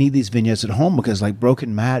 man, we need these vignettes at home because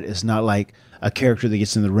Broken Matt is not like a character that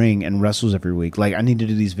gets in the ring and wrestles every week. Like I need to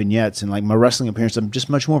do these vignettes and my wrestling appearance, I'm just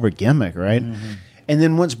much more of a gimmick, right? Mm-hmm. And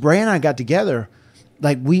then once Bray and I got together,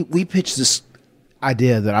 we pitched this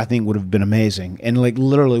idea that I think would have been amazing. And like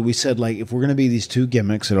literally we said, like, if we're going to be these two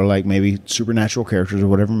gimmicks that are like maybe supernatural characters or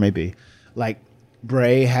whatever it may be, like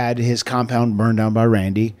Bray had his compound burned down by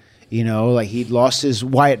Randy, you know, like he'd lost his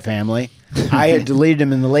Wyatt family. I had deleted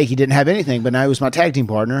him in the lake. He didn't have anything, but now he was my tag team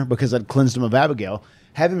partner because I'd cleansed him of Abigail.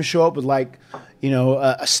 Have him show up with like, you know,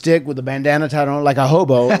 a stick with a bandana tied on it like a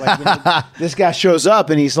hobo. Like, you know, this guy shows up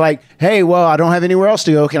and he's like, hey, well, I don't have anywhere else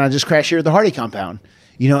to go. Can I just crash here at the Hardy compound?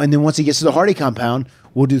 You know, and then once he gets to the Hardy compound,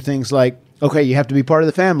 we'll do things like, okay, you have to be part of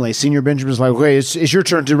the family. Senior Benjamin's like, okay, it's your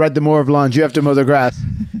turn to ride the mower of lawns. You have to mow the grass.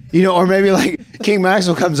 You know, or maybe like King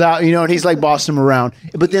Maxwell comes out, you know, and he's like bossing him around.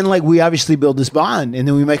 But then like we obviously build this bond and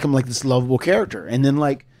then we make him like this lovable character. And then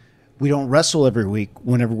like we don't wrestle every week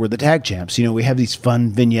whenever we're the tag champs. You know, we have these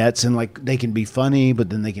fun vignettes and like they can be funny, but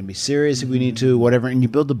then they can be serious if we need to, whatever. And you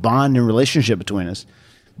build the bond and relationship between us.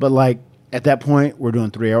 But like at that point, we're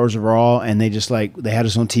doing 3 hours of Raw and they just like, they had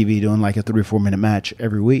us on TV doing like a 3 or 4 minute match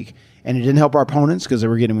every week. And it didn't help our opponents because they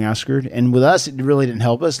were getting Oscared. And with us, it really didn't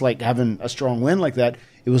help us. Like having a strong win like that,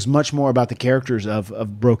 it was much more about the characters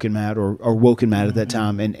of Broken Matt or Woken Matt at that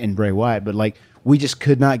time and Bray Wyatt. But like we just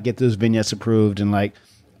could not get those vignettes approved. And like,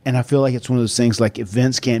 and I feel like it's one of those things like if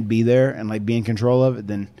Vince can't be there and like be in control of it,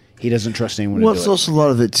 then he doesn't trust anyone Well, to do it's it. also a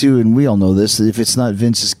lot of it too, and we all know this. That if it's not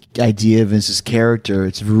Vince's idea, Vince's character,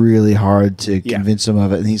 it's really hard to convince him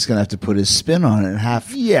of it, and he's going to have to put his spin on it. And not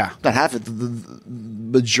half it. The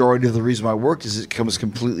majority of the reason why it worked is it comes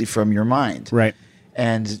completely from your mind, Right.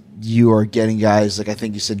 And you are getting guys like I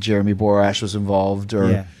think you said Jeremy Borash was involved,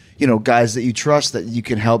 or you know, guys that you trust that you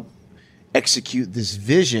can help execute this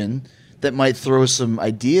vision that might throw some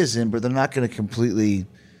ideas in, but they're not going to completely,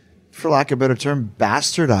 for lack of a better term,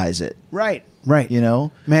 bastardize it. Right. You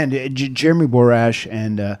know, Man, Jeremy Borash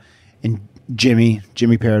and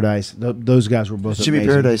Jimmy Paradise, those guys were both Jimmy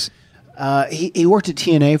amazing. Paradise. He worked at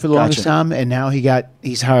TNA for the longest time, and now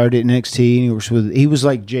he's hired at NXT. And he was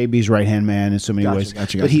like JB's right hand man in so many ways.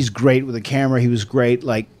 But he's great with the camera. He was great,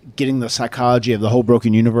 like getting the psychology of the whole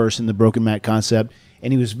Broken universe and the Broken Matt concept.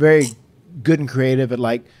 And he was very good and creative at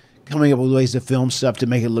like coming up with ways to film stuff to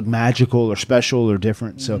make it look magical or special or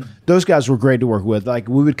different. So those guys were great to work with. Like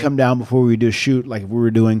we would come down before we would do a shoot, like if we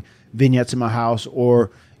were doing vignettes in my house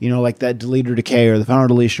or, you know, like that Delete or Decay or the Final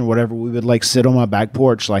Deletion or whatever, we would like sit on my back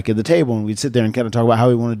porch, like at the table, and we'd sit there and kind of talk about how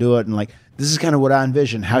we want to do it. And like, this is kind of what I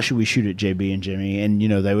envision. How should we shoot it, JB and Jimmy? And, you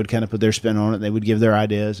know, they would kind of put their spin on it. They would give their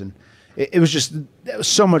ideas. And it was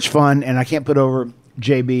so much fun. And I can't put over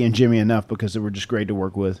JB and Jimmy enough because they were just great to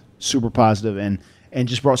work with, super positive, and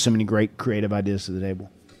just brought so many great creative ideas to the table.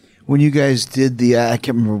 When you guys did I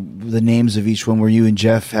can't remember the names of each one, where you and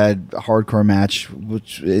Jeff had a hardcore match,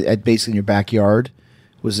 which at basically in your backyard.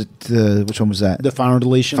 Was it, which one was that? The Final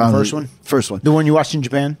Deletion, the first one? First one. The one you watched in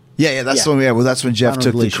Japan? Yeah, that's the one. Yeah, well, that's when Jeff Final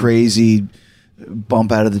took Deletion. the crazy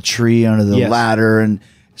bump out of the tree onto the ladder. And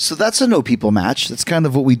so that's a no people match. That's kind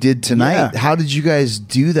of what we did tonight. Yeah. How did you guys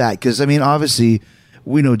do that? Because, I mean, obviously,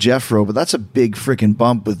 we know Jeffro, but that's a big freaking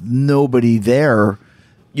bump with nobody there.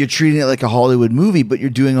 You're treating it like a Hollywood movie, but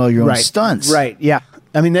you're doing all your own stunts. Right, yeah.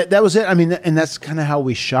 I mean, that was it. I mean, and that's kind of how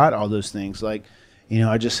we shot all those things. Like, you know,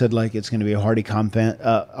 I just said, like, it's going to be a Hardy compound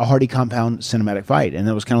cinematic fight. And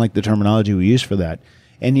that was kind of like the terminology we used for that.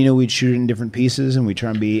 And, you know, we'd shoot it in different pieces, and we'd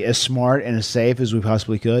try and be as smart and as safe as we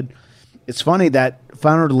possibly could. It's funny, that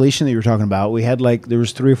Final Deletion that you were talking about, we had, like, there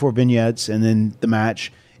was 3 or 4 vignettes, and then the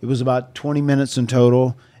match. It was about 20 minutes in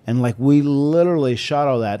total. And, like, we literally shot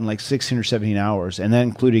all that in, like, 16 or 17 hours. And that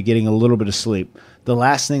included getting a little bit of sleep. The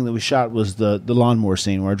last thing that we shot was the lawnmower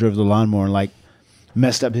scene where I drove the lawnmower and, like,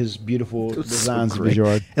 messed up his beautiful designs of his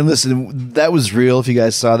yard. And listen, that was real. If you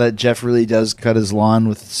guys saw that, Jeff really does cut his lawn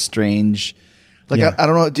with strange. Like, I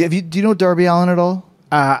don't know. Do you know Darby Allin at all?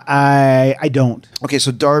 I don't. Okay,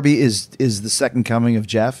 so Darby is the second coming of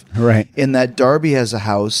Jeff. Right. In that Darby has a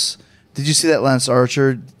house. Did you see that Lance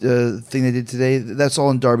Archer thing they did today? That's all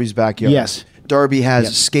in Darby's backyard. Yes. Darby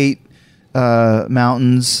has skate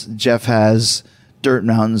mountains. Jeff has dirt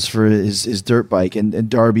mountains for his dirt bike. And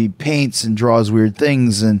Darby paints and draws weird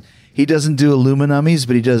things. And he doesn't do aluminummies,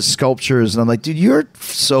 but he does sculptures. And I'm like, dude, you're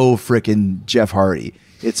so freaking Jeff Hardy.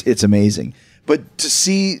 It's amazing. But to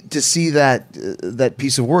see that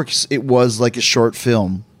piece of work, it was like a short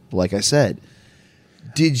film, like I said.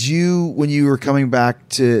 Did you, when you were coming back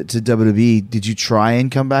to WWE, did you try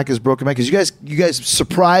and come back as Broken Matt? Because you guys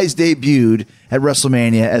surprise debuted at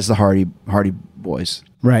WrestleMania as the Hardy Boys.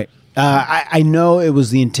 Right. I know it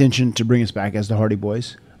was the intention to bring us back as the Hardy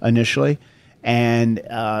Boys initially. And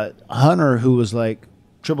Hunter, who was like,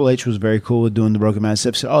 Triple H was very cool with doing the Broken Matt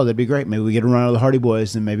stuff, said, oh, that'd be great. Maybe we get a run out of the Hardy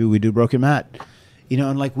Boys, and maybe we do Broken Matt. You know,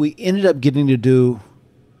 and like we ended up getting to do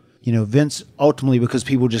Vince ultimately, because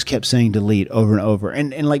people just kept saying delete over and over,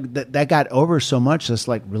 and like that got over so much. That's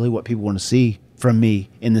like really what people want to see from me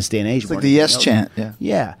in this day and age. It's like the yes chant. Yeah.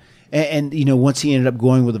 Yeah. And once he ended up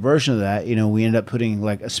going with a version of that, we ended up putting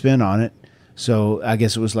like a spin on it. So I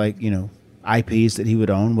guess it was like, IPs that he would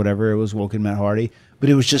own, whatever it was, Woken Matt Hardy. But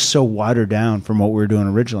it was just so watered down from what we were doing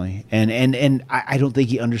originally. And I don't think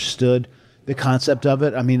he understood the concept of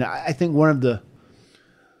it. I mean, I think one of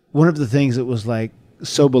the things that was like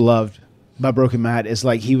so beloved by Broken Matt is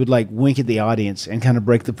like he would like wink at the audience and kind of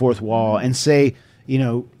break the fourth wall and say,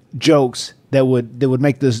 jokes that would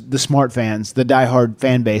make the smart fans, the diehard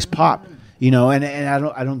fan base pop, and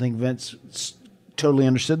I don't think Vince totally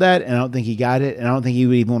understood that, and I don't think he got it, and I don't think he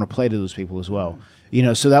would even want to play to those people as well.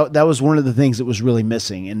 So that was one of the things that was really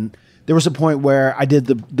missing. And there was a point where I did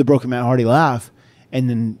the Broken Matt Hardy laugh, and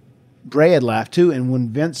then Bray had laughed too. And when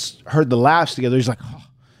Vince heard the laughs together, he's like, oh,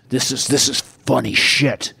 "This is funny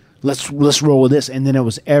shit. Let's roll with this." And then it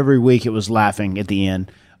was every week it was laughing at the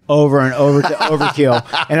end, over and over to overkill.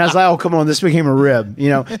 And I was like, "Oh, come on, this became a rib,"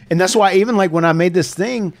 And that's why even like when I made this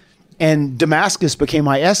thing, and Damascus became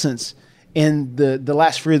my essence, and the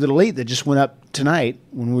last Fear of the Elite that just went up tonight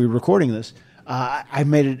when we were recording this. I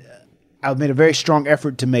made a very strong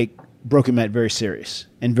effort to make Broken Matt very serious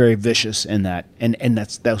and very vicious in that, and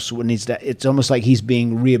that's what needs to. It's almost like he's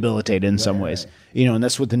being rehabilitated in some ways, and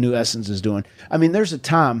that's what the new Essence is doing. I mean, there's a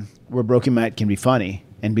time where Broken Matt can be funny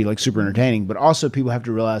and be like super entertaining, but also people have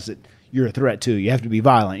to realize that you're a threat too. You have to be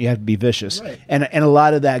violent, you have to be vicious, and a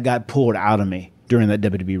lot of that got pulled out of me during that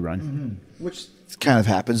WWE run, which kind of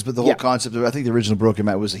happens. But the whole concept of, I think the original Broken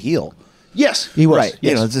Matt was a heel. Yes, he was. Right.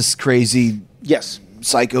 Yes. It's this crazy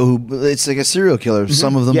psycho who, it's like a serial killer. Mm-hmm.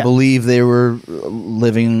 Some of them believe they were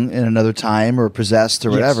living in another time or possessed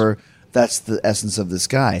or whatever. That's the essence of this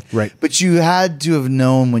guy. Right. But you had to have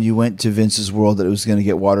known when you went to Vince's world that it was going to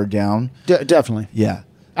get watered down. Definitely. Yeah.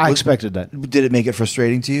 I expected that. Did it make it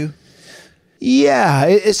frustrating to you? Yeah,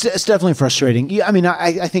 it's definitely frustrating. Yeah, I mean,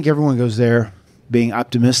 I think everyone goes there being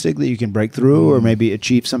optimistic that you can break through or maybe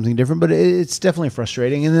achieve something different, but it's definitely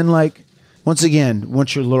frustrating. And then like, once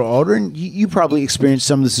you're a little older, and you probably experienced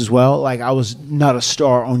some of this as well. Like I was not a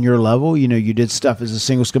star on your level. You did stuff as a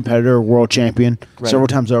singles competitor, world champion several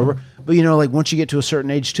times over. But like once you get to a certain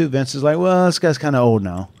age too, Vince is like, well, this guy's kind of old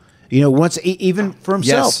now. Once even for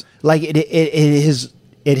himself, like at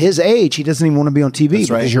his age, he doesn't even want to be on TV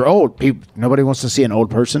because you're old. Nobody wants to see an old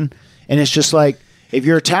person, and it's just like if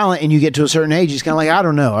you're a talent and you get to a certain age, he's kind of like, I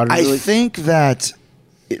don't know. I think that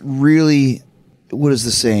it really. What is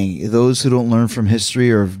the saying? Those who don't learn from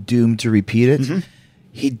history are doomed to repeat it. Mm-hmm.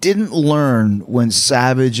 He didn't learn when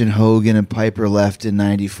Savage and Hogan and Piper left in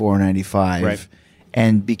 94, 95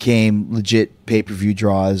 and became legit pay-per-view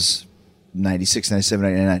draws 96,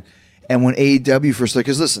 97, 99. And when AEW first started,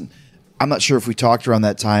 because listen, I'm not sure if we talked around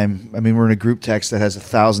that time. I mean, we're in a group text that has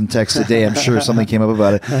 1,000 texts a day. I'm sure something came up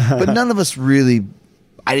about it. But none of us really,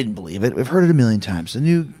 I didn't believe it. We've heard it a million times. A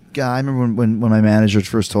new guy. I remember when my manager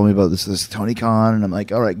first told me about this Tony Khan, and I'm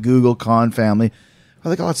like, all right, Google Khan family. I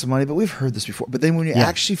like lots of money, but we've heard this before. But then when you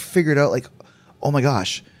actually figured out, like, oh my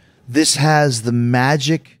gosh, this has the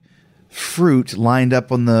magic fruit lined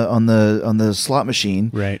up on the slot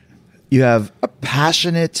machine. Right. You have a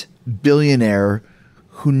passionate billionaire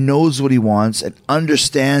who knows what he wants and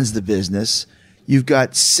understands the business. You've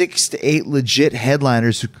got 6 to 8 legit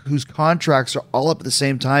headliners whose contracts are all up at the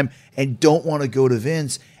same time and don't want to go to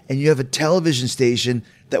Vince. And you have a television station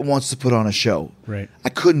that wants to put on a show. Right. I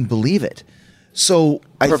couldn't believe it. So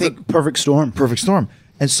I think perfect storm. Perfect storm.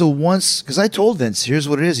 And so once, because I told Vince, here's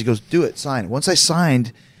what it is. He goes, do it, sign. Once I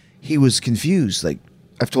signed, he was confused. Like,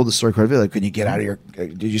 I've told the story quite a bit. Like, can you get out of your,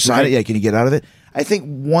 did you sign it? Yeah, can you get out of it? I think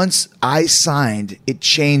once I signed, it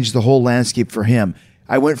changed the whole landscape for him.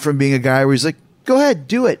 I went from being a guy where he's like, go ahead,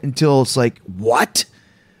 do it, until it's like, what?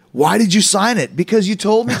 Why did you sign it? Because you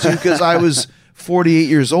told me to, because I was 48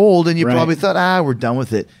 years old, and you probably thought, we're done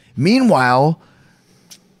with it. Meanwhile,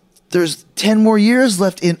 there's 10 more years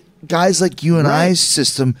left in guys like you and I's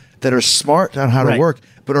system that are smart on how to work,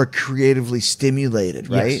 but are creatively stimulated,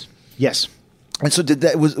 right? Yes. And so did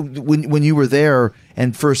that, was when you were there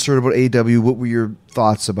and first heard about AEW, what were your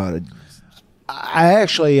thoughts about it? I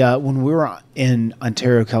actually, when we were in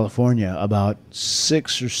Ontario, California, about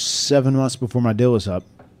 6 or 7 months before my deal was up,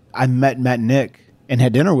 I met Matt and Nick and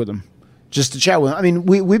had dinner with them just to chat with them. I mean,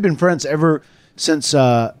 we've been friends ever since,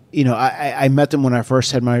 I met them when I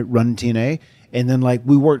first had my run in TNA. And then, like,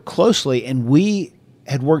 we worked closely, and we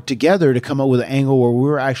had worked together to come up with an angle where we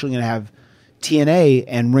were actually going to have TNA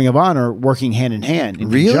and Ring of Honor working hand in hand in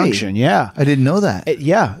Really? conjunction. Yeah. I didn't know that.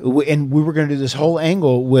 And we were going to do this whole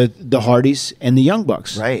angle with the Hardys and the Young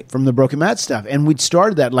Bucks, Right. from the Broken Matt stuff. And we'd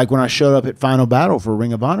started that like when I showed up at Final Battle for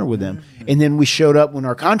Ring of Honor with them. And then we showed up when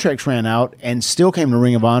our contracts ran out and still came to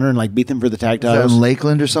Ring of Honor and like beat them for the tag Is that titles. in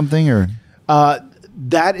Lakeland or something? Or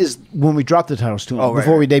That is when we dropped the titles to them Oh, right,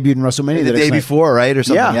 before we right. debuted in WrestleMania. the next day night. before, right? Or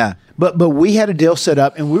something? Yeah. But we had a deal set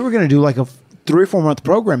up, and we were going to do like a 3 or 4 month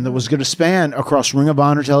program that was going to span across Ring of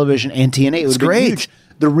Honor television and TNA. It was great. huge.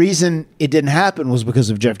 The reason it didn't happen was because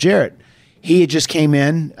of Jeff Jarrett. He had just came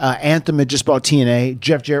in. Anthem had just bought TNA.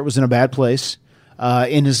 Jeff Jarrett was in a bad place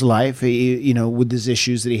in his life, with his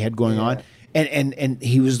issues that he had going on, and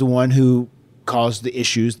he was the one who caused the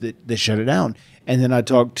issues that shut it down. And then I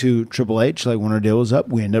talked to Triple H, like when our deal was up,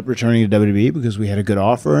 we ended up returning to WWE because we had a good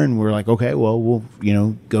offer, and we're like, okay, well, we'll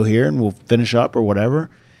go here and we'll finish up or whatever.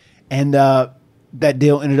 And that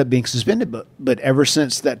deal ended up being suspended. But ever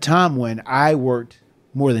since that time when I worked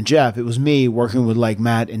more than Jeff, it was me working with like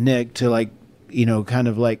Matt and Nick to like, kind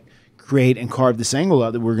of like create and carve this angle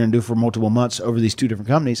out that we were going to do for multiple months over these 2 different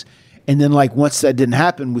companies. And then like once that didn't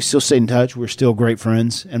happen, we still stayed in touch. We're still great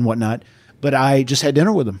friends and whatnot. But I just had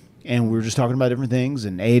dinner with him. And we were just talking about different things,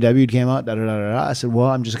 and AEW came out. I said, "Well,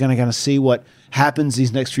 I'm just going to kind of see what happens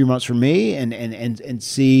these next few months for me, and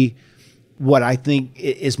see what I think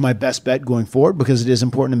is my best bet going forward, because it is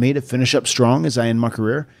important to me to finish up strong as I end my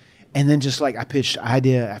career." And then just like I pitched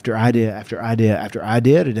idea after idea after idea after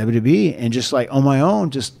idea to WWE, and just like on my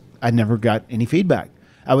own, just I never got any feedback.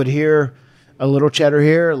 I would hear a little chatter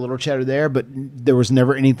here, a little chatter there, but there was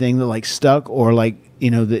never anything that like stuck or like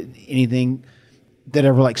anything that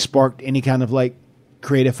ever like sparked any kind of like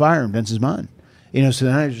creative fire in Vince's mind, so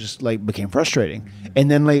then I just like became frustrating. And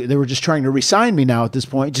then like, they were just trying to re-sign me now at this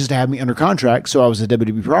point, just to have me under contract. So I was a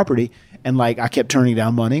WWE property, and like, I kept turning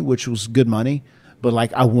down money, which was good money, but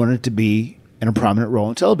like I wanted to be in a prominent role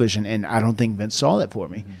in television. And I don't think Vince saw that for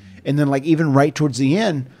me. And then like, even right towards the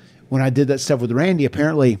end, when I did that stuff with Randy,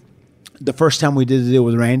 apparently the first time we did the deal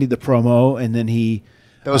with Randy, the promo, and then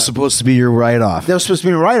That was supposed to be your write-off. that was supposed to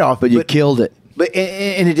be a write-off, but you killed it. But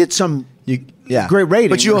and it did some Yeah. great rating.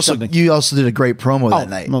 But you or also something. you also did a great promo that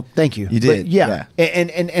night. Well, thank you. You did. But yeah.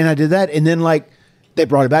 And I did that, and then like they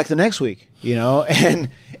brought it back the next week, and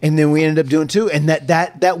then we ended up doing 2. And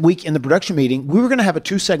that week in the production meeting, we were going to have a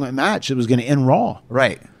 2-segment match that was going to end Raw.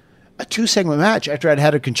 Right. A 2-segment match after I'd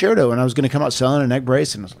had a concerto, and I was going to come out selling a neck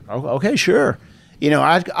brace, and I was like, oh, okay, sure.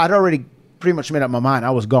 I'd already pretty much made up my mind.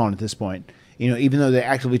 I was gone at this point. Even though they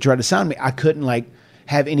actively tried to sign me, I couldn't like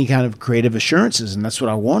have any kind of creative assurances, and that's what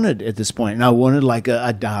I wanted at this point. And I wanted like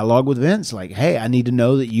a dialogue with Vince, like, hey, I need to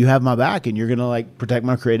know that you have my back and you're going to like protect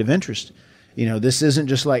my creative interest. This isn't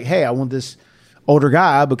just like, hey, I want this older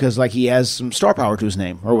guy because like he has some star power to his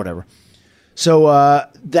name or whatever. So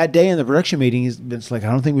that day in the production meeting, Vince like,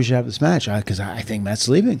 I don't think we should have this match because I think Matt's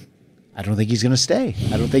leaving. I don't think he's going to stay.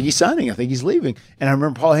 I don't think he's signing. I think he's leaving. And I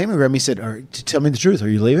remember Paul Heyman grabbed me and said, tell me the truth. Are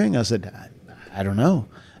you leaving? I said, I don't know.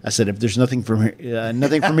 I said, if there's nothing for me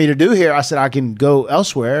to do here, I said, I can go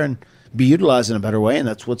elsewhere and be utilized in a better way. And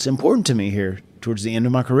that's what's important to me here towards the end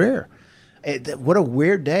of my career. What a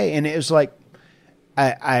weird day. And it was like,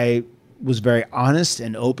 I was very honest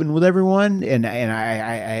and open with everyone. And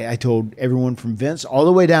I told everyone from Vince all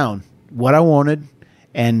the way down what I wanted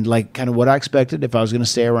and like kind of what I expected if I was going to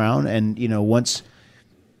stay around. And, once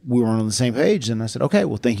we were on the same page, then I said, okay,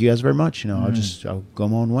 well, thank you guys very much. I'll go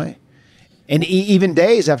my own way. And even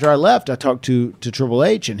days after I left, I talked to Triple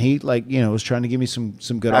H, and he was trying to give me some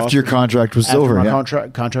good After offers. your contract was over, my yeah.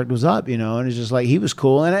 contract was up, and it's just like he was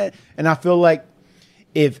cool, and I feel like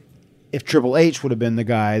if Triple H would have been the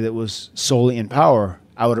guy that was solely in power,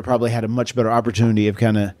 I would have probably had a much better opportunity of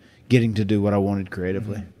kind of getting to do what I wanted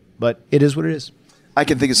creatively. Mm-hmm. But it is what it is. I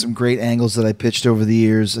can think of some great angles that I pitched over the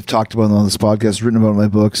years. I've talked about them on this podcast, written about in my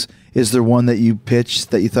books. Is there one that you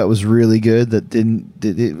pitched that you thought was really good that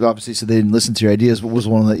obviously so they didn't listen to your ideas? What was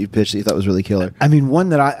one that you pitched that you thought was really killer? I mean, one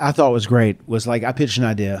that I thought was great was like I pitched an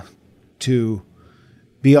idea to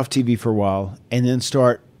be off TV for a while and then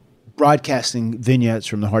start broadcasting vignettes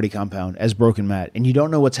from the Hardy compound as Broken Matt. And you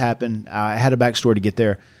don't know what's happened. I had a backstory to get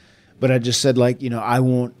there. But I just said, like, I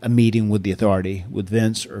want a meeting with the Authority, with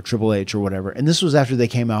Vince or Triple H or whatever. And this was after they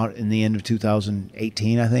came out in the end of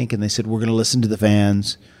 2018, I think. And they said, we're going to listen to the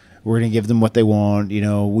fans. We're going to give them what they want.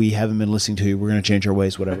 We haven't been listening to you. We're going to change our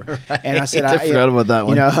ways, whatever. Right. And I said, I forgot about that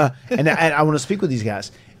one. And I want to speak with these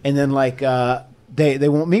guys. And then, like, they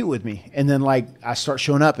won't meet with me. And then, like, I start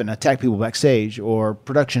showing up and attack people backstage or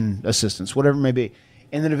production assistants, whatever it may be.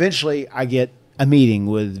 And then eventually I get a meeting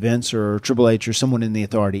with Vince or Triple H or someone in the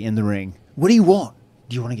Authority in the ring. What do you want?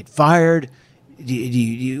 Do you want to get fired? Do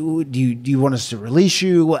you want us to release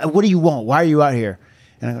you? What do you want? Why are you out here?"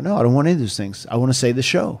 And I go, "No, I don't want any of those things. I want to save the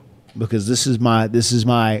show because this is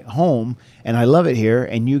my home and I love it here.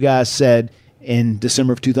 And you guys said in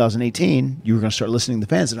December of 2018 you were going to start listening to the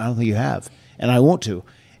fans, and I don't think you have, and I want to.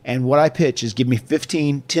 And what I pitch is give me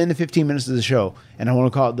 10 to 15 minutes of the show, and I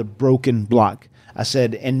want to call it the broken block." I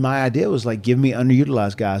said, and my idea was like, give me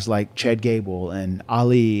underutilized guys like Chad Gable and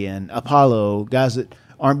Ali and Apollo, guys that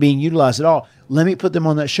aren't being utilized at all. Let me put them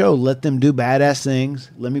on that show. Let them do badass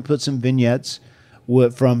things. Let me put some vignettes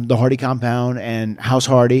from the Hardy Compound and House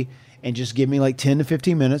Hardy, and just give me like 10 to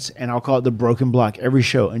 15 minutes, and I'll call it the broken block every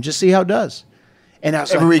show, and just see how it does. And I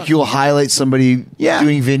was every week you'll highlight somebody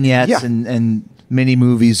doing vignettes and mini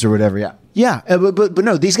movies or whatever. Yeah. Yeah, but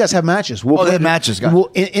no, these guys have matches. They have matches. Well,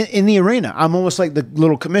 in the arena, I'm almost like the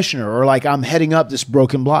little commissioner, or like I'm heading up this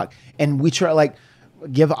broken block, and we try like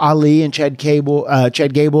give Ali and Chad Gable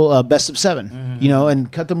best of 7,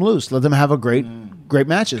 and cut them loose, let them have a great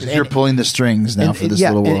matches. You're pulling the strings now for this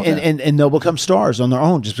little world, and they'll become stars on their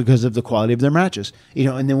own just because of the quality of their matches,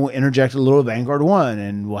 and then we'll interject a little Vanguard 1,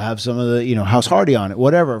 and we'll have some of the House Hardy on it,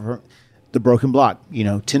 whatever. The broken block,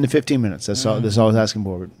 10 to 15 minutes. That's all. That's all I was asking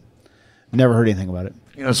for. But never heard anything about it.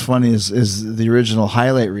 What's funny is the original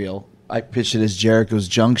highlight reel. I pitched it as Jericho's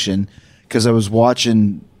Junction because I was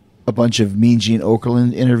watching a bunch of Mean Gene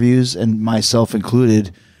Okerlund interviews, and myself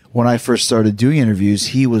included. When I first started doing interviews,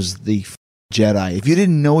 he was the Jedi. If you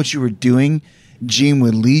didn't know what you were doing, Gene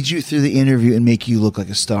would lead you through the interview and make you look like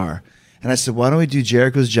a star. And I said, why don't we do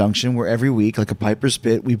Jericho's Junction, where every week, like a Piper's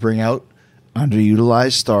Pit, we bring out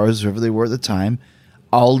underutilized stars, whoever they were at the time.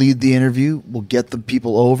 I'll lead the interview. We'll get the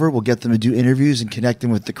people over. We'll get them to do interviews and connect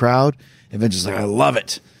them with the crowd. And Vince is like, I love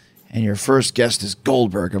it. And your first guest is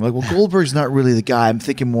Goldberg. I'm like, well, Goldberg's not really the guy. I'm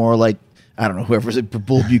thinking more like, I don't know, whoever's it,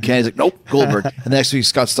 Bull Buchanan. He's like, nope, Goldberg. And the next week,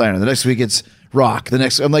 Scott Steiner. The next week, it's Rock.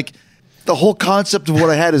 I'm like, the whole concept of what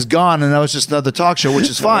I had is gone, and now it's just another talk show, which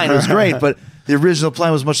is fine. It was great, but the original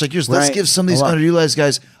plan was much like yours. Let's give some of these underutilized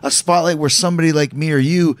guys a spotlight where somebody like me or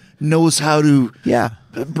you knows how to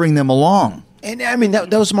bring them along. And I mean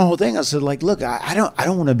that was my whole thing. I said, like, look, I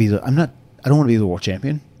don't want to be the world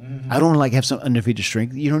champion. I don't want to like have some undefeated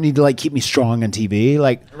strength. You don't need to like keep me strong on TV.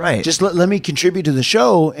 Like, just let me contribute to the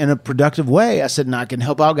show in a productive way. I said, and I can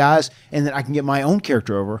help out guys, and then I can get my own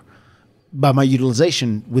character over by my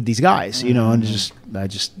utilization with these guys. And I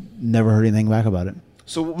just never heard anything back about it.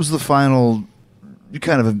 So what was the final? You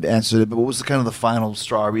kind of answered it, but what was the final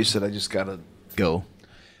straw where you said, I just gotta go?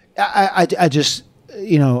 I just,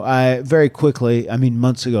 I very quickly,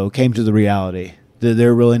 months ago, came to the reality that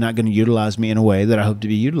they're really not going to utilize me in a way that I hope to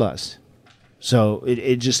be utilized. So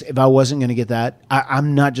it just, if I wasn't going to get that,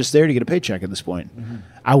 I'm not just there to get a paycheck at this point. Mm-hmm.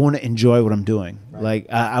 I want to enjoy what I'm doing. Right. Like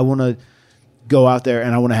I want to go out there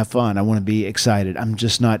and I want to have fun. I want to be excited. I'm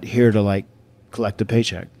just not here to like collect a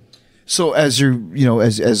paycheck. So as you're,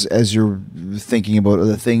 as you're thinking about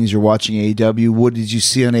the things you're watching AEW, what did you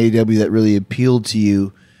see on AEW that really appealed to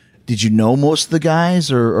you? Did you know most of the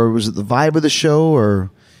guys, or was it the vibe of the show?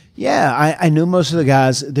 Or yeah, I knew most of the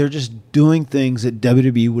guys. They're just doing things that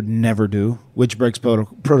WWE would never do, which breaks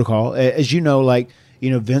protocol. As you know,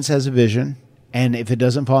 Vince has a vision, and if it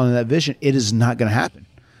doesn't fall into that vision, it is not going to happen.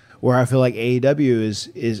 Where I feel like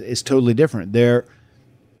AEW is totally different. They're,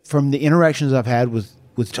 from the interactions I've had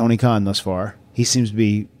with Tony Khan thus far, he seems to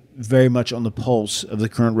be very much on the pulse of the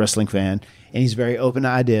current wrestling fan, and he's very open to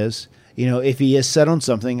ideas. If he is set on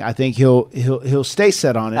something, I think he'll stay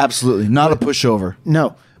set on it. Absolutely, not a pushover.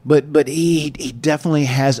 No, but he definitely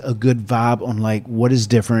has a good vibe on like what is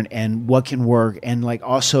different and what can work, and like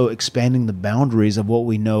also expanding the boundaries of what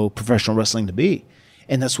we know professional wrestling to be.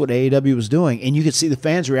 And that's what AEW was doing. And you could see the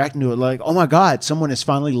fans reacting to it like, oh my God, someone is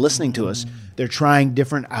finally listening to us. They're trying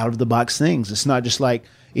different out-of-the-box things. It's not just like,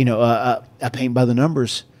 a paint by the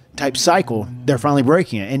numbers type cycle. They're finally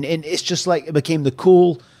breaking it. And it's just like it became the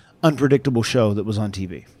cool, unpredictable show that was on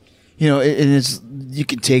TV. And it's, you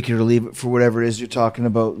can take it or leave it for whatever it is. You're talking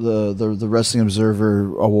about the Wrestling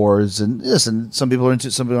Observer Awards. And listen, some people are into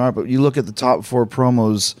it, some people aren't. But you look at the top 4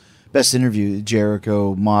 promos. Best interview,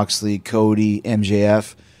 Jericho, Moxley, Cody,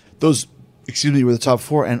 MJF. Those, were the top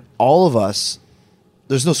 4. And all of us,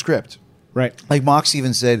 there's no script. Right. Like Mox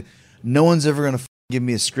even said, no one's ever going to give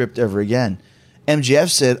me a script ever again.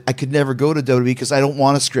 MJF said, I could never go to WWE because I don't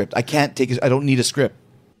want a script. I don't need a script.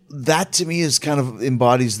 That to me is kind of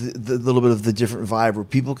embodies the little bit of the different vibe where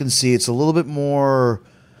people can see it's a little bit more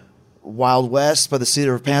Wild West by the seat of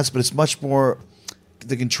their pants, but it's much more,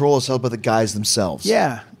 the control is held by the guys themselves.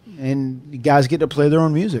 Yeah. And guys get to play their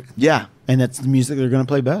own music. Yeah. And that's the music they're going to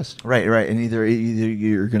play best. Right. And either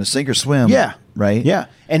you're going to sink or swim. Yeah. Right. Yeah.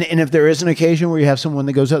 And if there is an occasion where you have someone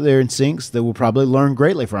that goes out there and sinks, they will probably learn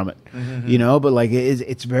greatly from it. But like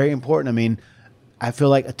it's very important. I mean, I feel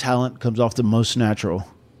like a talent comes off the most natural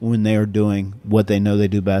when they are doing what they know they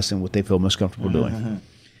do best and what they feel most comfortable doing.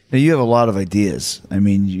 Now you have a lot of ideas. I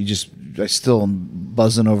mean, I still am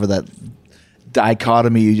buzzing over that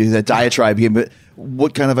dichotomy, that diatribe game. But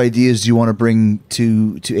what kind of ideas do you want to bring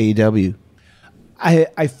to AEW?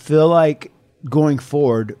 I feel like going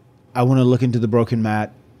forward, I want to look into the Broken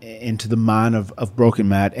Matt, into the mind of Broken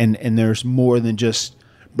Matt, and there's more than just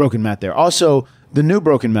Broken Matt there. Also, the new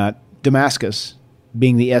Broken Matt, Damascus,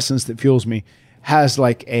 being the essence that fuels me, has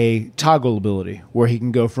like a toggle ability where he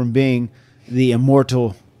can go from being the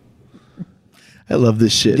immortal. I love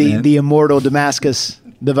this shit, man. The immortal Damascus,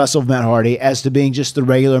 the vessel of Matt Hardy, as to being just the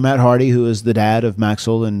regular Matt Hardy, who is the dad of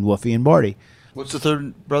Maxwell and Woofy and Barty. What's the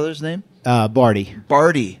third brother's name? Barty.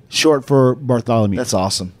 Barty. Short for Bartholomew. That's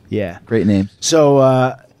awesome. Yeah. Great name.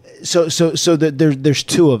 So there's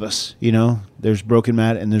two of us, There's Broken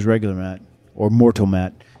Matt and there's regular Matt or Mortal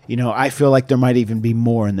Matt. I feel like there might even be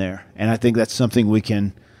more in there, and I think that's something we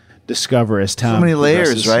can discover as time. So many layers,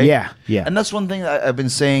 progresses. right? Yeah. And that's one thing I've been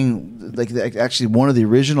saying. Like, actually, one of the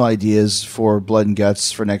original ideas for Blood and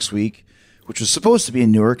Guts for next week, which was supposed to be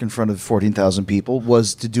in Newark in front of 14,000 people,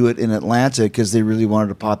 was to do it in Atlanta because they really wanted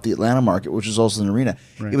to pop the Atlanta market, which was also an arena.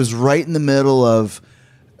 Right. It was right in the middle of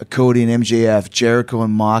Cody and MJF, Jericho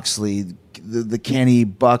and Moxley, the Kenny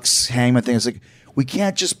Bucks Hangman thing. It's like, we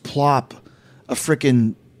can't just plop a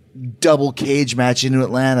freaking double cage match into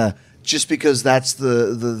Atlanta just because that's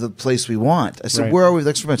the place we want. I said, Where are we with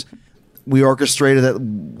extra match? We orchestrated that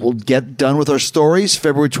we'll get done with our stories.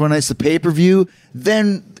 February 29th, the pay-per-view.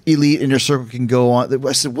 Then Elite Inner Circle can go on.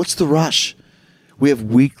 I said, what's the rush? We have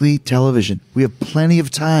weekly television. We have plenty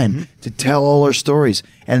of time to tell all our stories.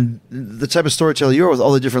 And the type of storyteller you are with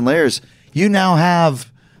all the different layers, you now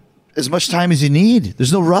have as much time as you need.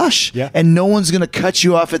 There's no rush. Yeah. And no one's going to cut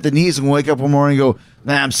you off at the knees and wake up one morning and go,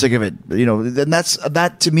 nah, I'm sick of it. Then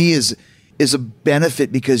that to me is a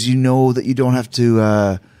benefit because you know that you don't have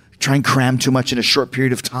to try and cram too much in a short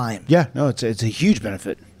period of time. Yeah, no, it's a huge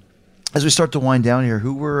benefit. As we start to wind down here,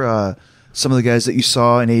 who were some of the guys that you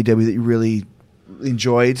saw in AEW that you really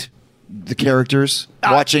enjoyed? The characters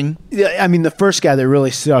watching? Yeah, I mean, the first guy that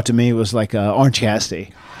really stood out to me was like Orange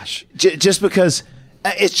Cassidy. Gosh. Just because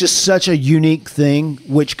it's just such a unique thing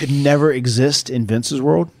which could never exist in Vince's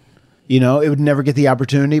world. It would never get the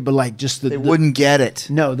opportunity, but like just they wouldn't get it.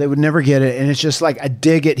 No, they would never get it. And it's just like, I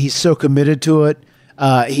dig it. He's so committed to it.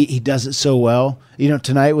 He does it so well.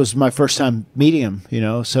 Tonight was my first time meeting him,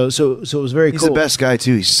 so it was very cool. He's the best guy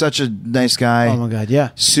too. He's such a nice guy. Oh my God. Yeah.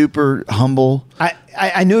 Super humble.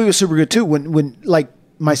 I knew he was super good too. When like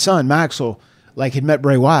my son, Maxwell, like had met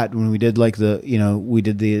Bray Wyatt when we did like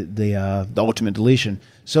the Ultimate Deletion.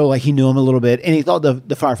 So like he knew him a little bit and he thought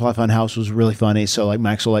the Firefly Funhouse was really funny. So like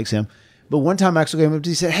Maxwell likes him. But one time Maxwell came up to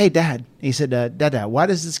me, he said, "Hey Dad," he said, "Dad, why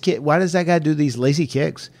does that guy do these lazy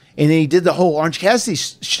kicks?" And then he did the whole Orange Cassidy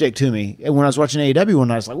shtick to me. And when I was watching AEW one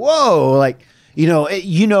night, I was like, "Whoa!" Like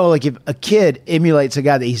like if a kid emulates a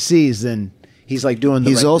guy that he sees, then he's like doing.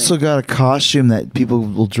 He's also got a costume that people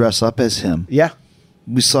will dress up as him. Yeah.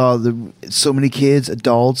 We saw so many kids,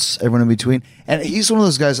 adults, everyone in between, and he's one of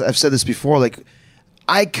those guys. I've said this before. Like,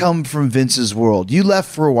 I come from Vince's world. You left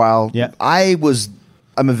for a while. Yeah.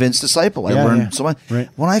 I'm a Vince disciple. I learned so much. Right.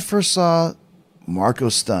 When I first saw Marco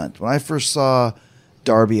Stunt, when I first saw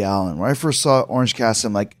Darby Allin, when I first saw Orange Cassidy,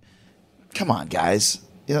 I'm like, come on, guys.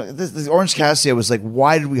 This Orange Cassidy, I was like,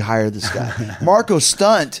 why did we hire this guy? Marco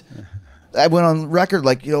Stunt, I went on record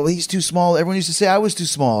like, he's too small. Everyone used to say I was too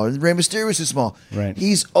small, or Rey Mysterio was too small. Right.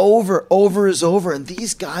 He's over is over, and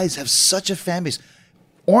these guys have such a fan base.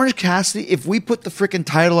 Orange Cassidy, if we put the freaking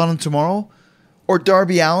title on him tomorrow, or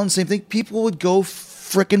Darby Allin, same thing, people would go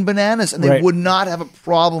freaking bananas, and they would not have a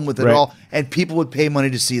problem with it at all, and people would pay money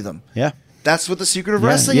to see them. Yeah. That's what the secret of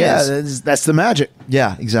wrestling is. Yeah, that's the magic.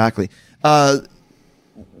 Yeah, exactly.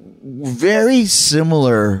 Very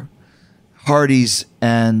similar Hardys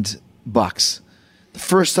and Bucks. The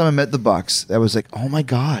first time I met the Bucks, I was like, oh my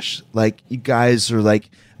gosh, like you guys are like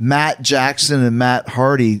Matt Jackson and Matt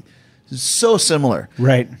Hardy, so similar.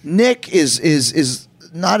 Right. Nick is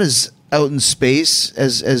not as out in space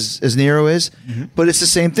as Nero is, but it's the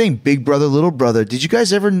same thing. Big brother, little brother. Did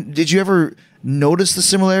you ever notice the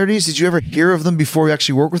similarities? Did you ever hear of them before you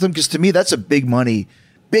actually work with them? Because to me, that's a big money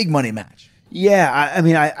match. Yeah, I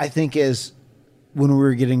mean, I think as when we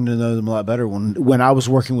were getting to know them a lot better, when I was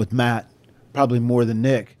working with Matt, probably more than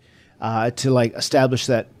Nick, to like establish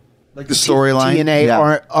that Like the storyline, TNA, yeah.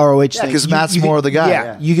 ROH Yeah, thing. because Matt's more the guy.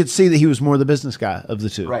 Yeah, you could see that he was more the business guy of the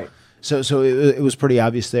two. Right. So it was pretty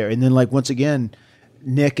obvious there. And then like once again,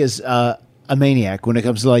 Nick is a maniac when it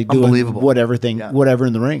comes to like doing Unbelievable. whatever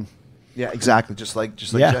in the ring. Yeah, exactly. Just like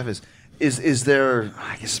Yeah. Jeff is. Is there?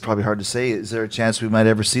 I guess it's probably hard to say. Is there a chance we might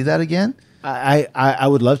ever see that again? I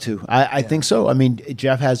would love to. I think so. I mean,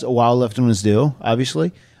 Jeff has a while left on his deal.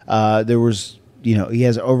 Obviously, there was. He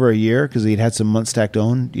has over a year because he'd had some months tacked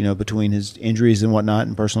on, between his injuries and whatnot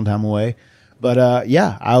and personal time away. But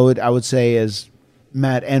yeah, I would say, as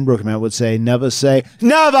Matt and Broken Matt would say, never say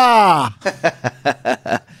never.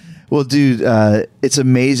 Well, dude, it's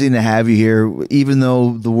amazing to have you here. Even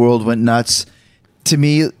though the world went nuts, to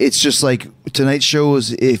me, it's just like tonight's show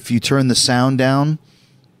was. If you turn the sound down,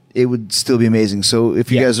 it would still be amazing. So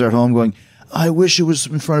if you guys are at home going, I wish it was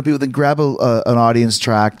in front of people, then grab an audience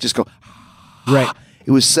track. Just go. Right.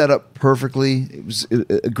 It was set up perfectly. It was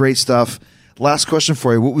great stuff. Last question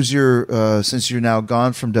for you. What was your, since you're now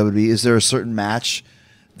gone from WWE, is there a certain match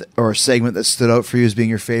or a segment that stood out for you as being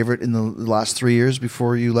your favorite in the last 3 years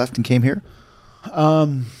before you left and came here?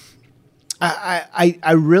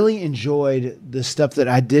 I really enjoyed the stuff that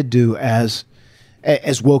I did do as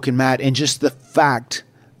Woken Matt, and just the fact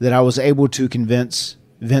that I was able to convince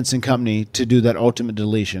Vince and company to do that ultimate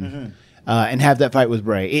deletion. And have that fight with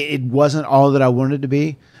Bray. It wasn't all that I wanted it to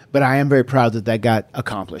be, but I am very proud that got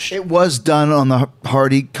accomplished. It was done on the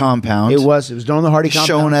Hardy compound. It was done on the Hardy compound.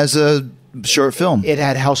 Shown as a short film. It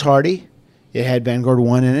had House Hardy. It had Vanguard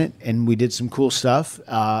 1 in it, and we did some cool stuff.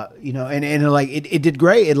 It did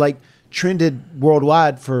great. It like trended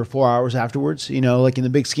worldwide for 4 hours afterwards. Like in the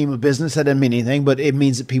big scheme of business, that doesn't mean anything, but it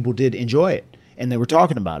means that people did enjoy it and they were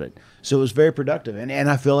talking about it. So it was very productive, and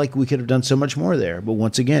I feel like we could have done so much more there. But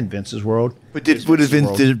once again, Vince's world. But did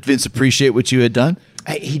Vince appreciate what you had done?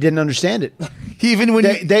 He didn't understand it. Even when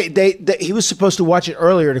he was supposed to watch it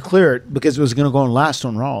earlier to clear it because it was going to go on last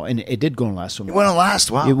on Raw, and it did go on last on Raw. It went on last.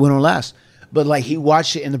 Wow. It went on last. But like he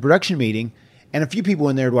watched it in the production meeting, and a few people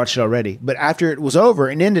in there had watched it already. But after it was over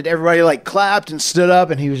and ended, everybody like clapped and stood up,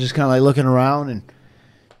 and he was just kind of like looking around, and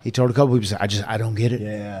he told a couple people, I don't get it.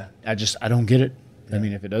 Yeah. I don't get it. I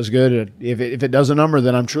mean, if it does good, if it does a number,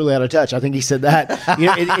 then I'm truly out of touch. I think he said that.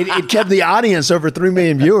 It kept the audience over 3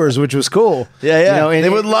 million viewers, which was cool. Yeah. And they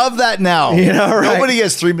would love that now. Right? Nobody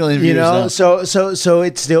gets 3 million views now. So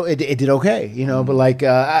it still it did okay. But like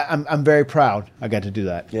I'm very proud I got to do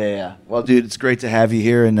that. Yeah. Well, dude, it's great to have you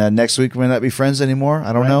here. And next week we might not be friends anymore.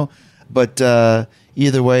 I don't know, but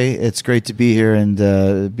either way, it's great to be here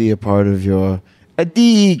and be a part of your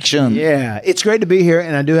addiction. Yeah, it's great to be here,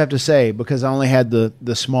 and I do have to say, because I only had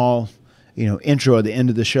the small, intro at the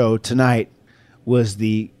end of the show, tonight was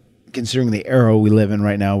considering the era we live in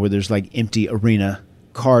right now, where there's like empty arena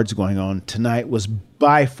cards going on. Tonight was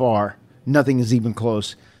by far, nothing is even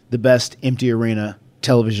close, the best empty arena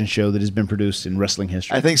television show that has been produced in wrestling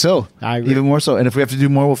history. I think so. I agree. Even more so. And if we have to do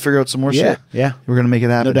more, we'll figure out some more shit. Yeah. We're gonna make it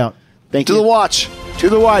happen. No doubt. Thank you. To the watch. To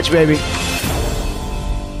the watch, baby.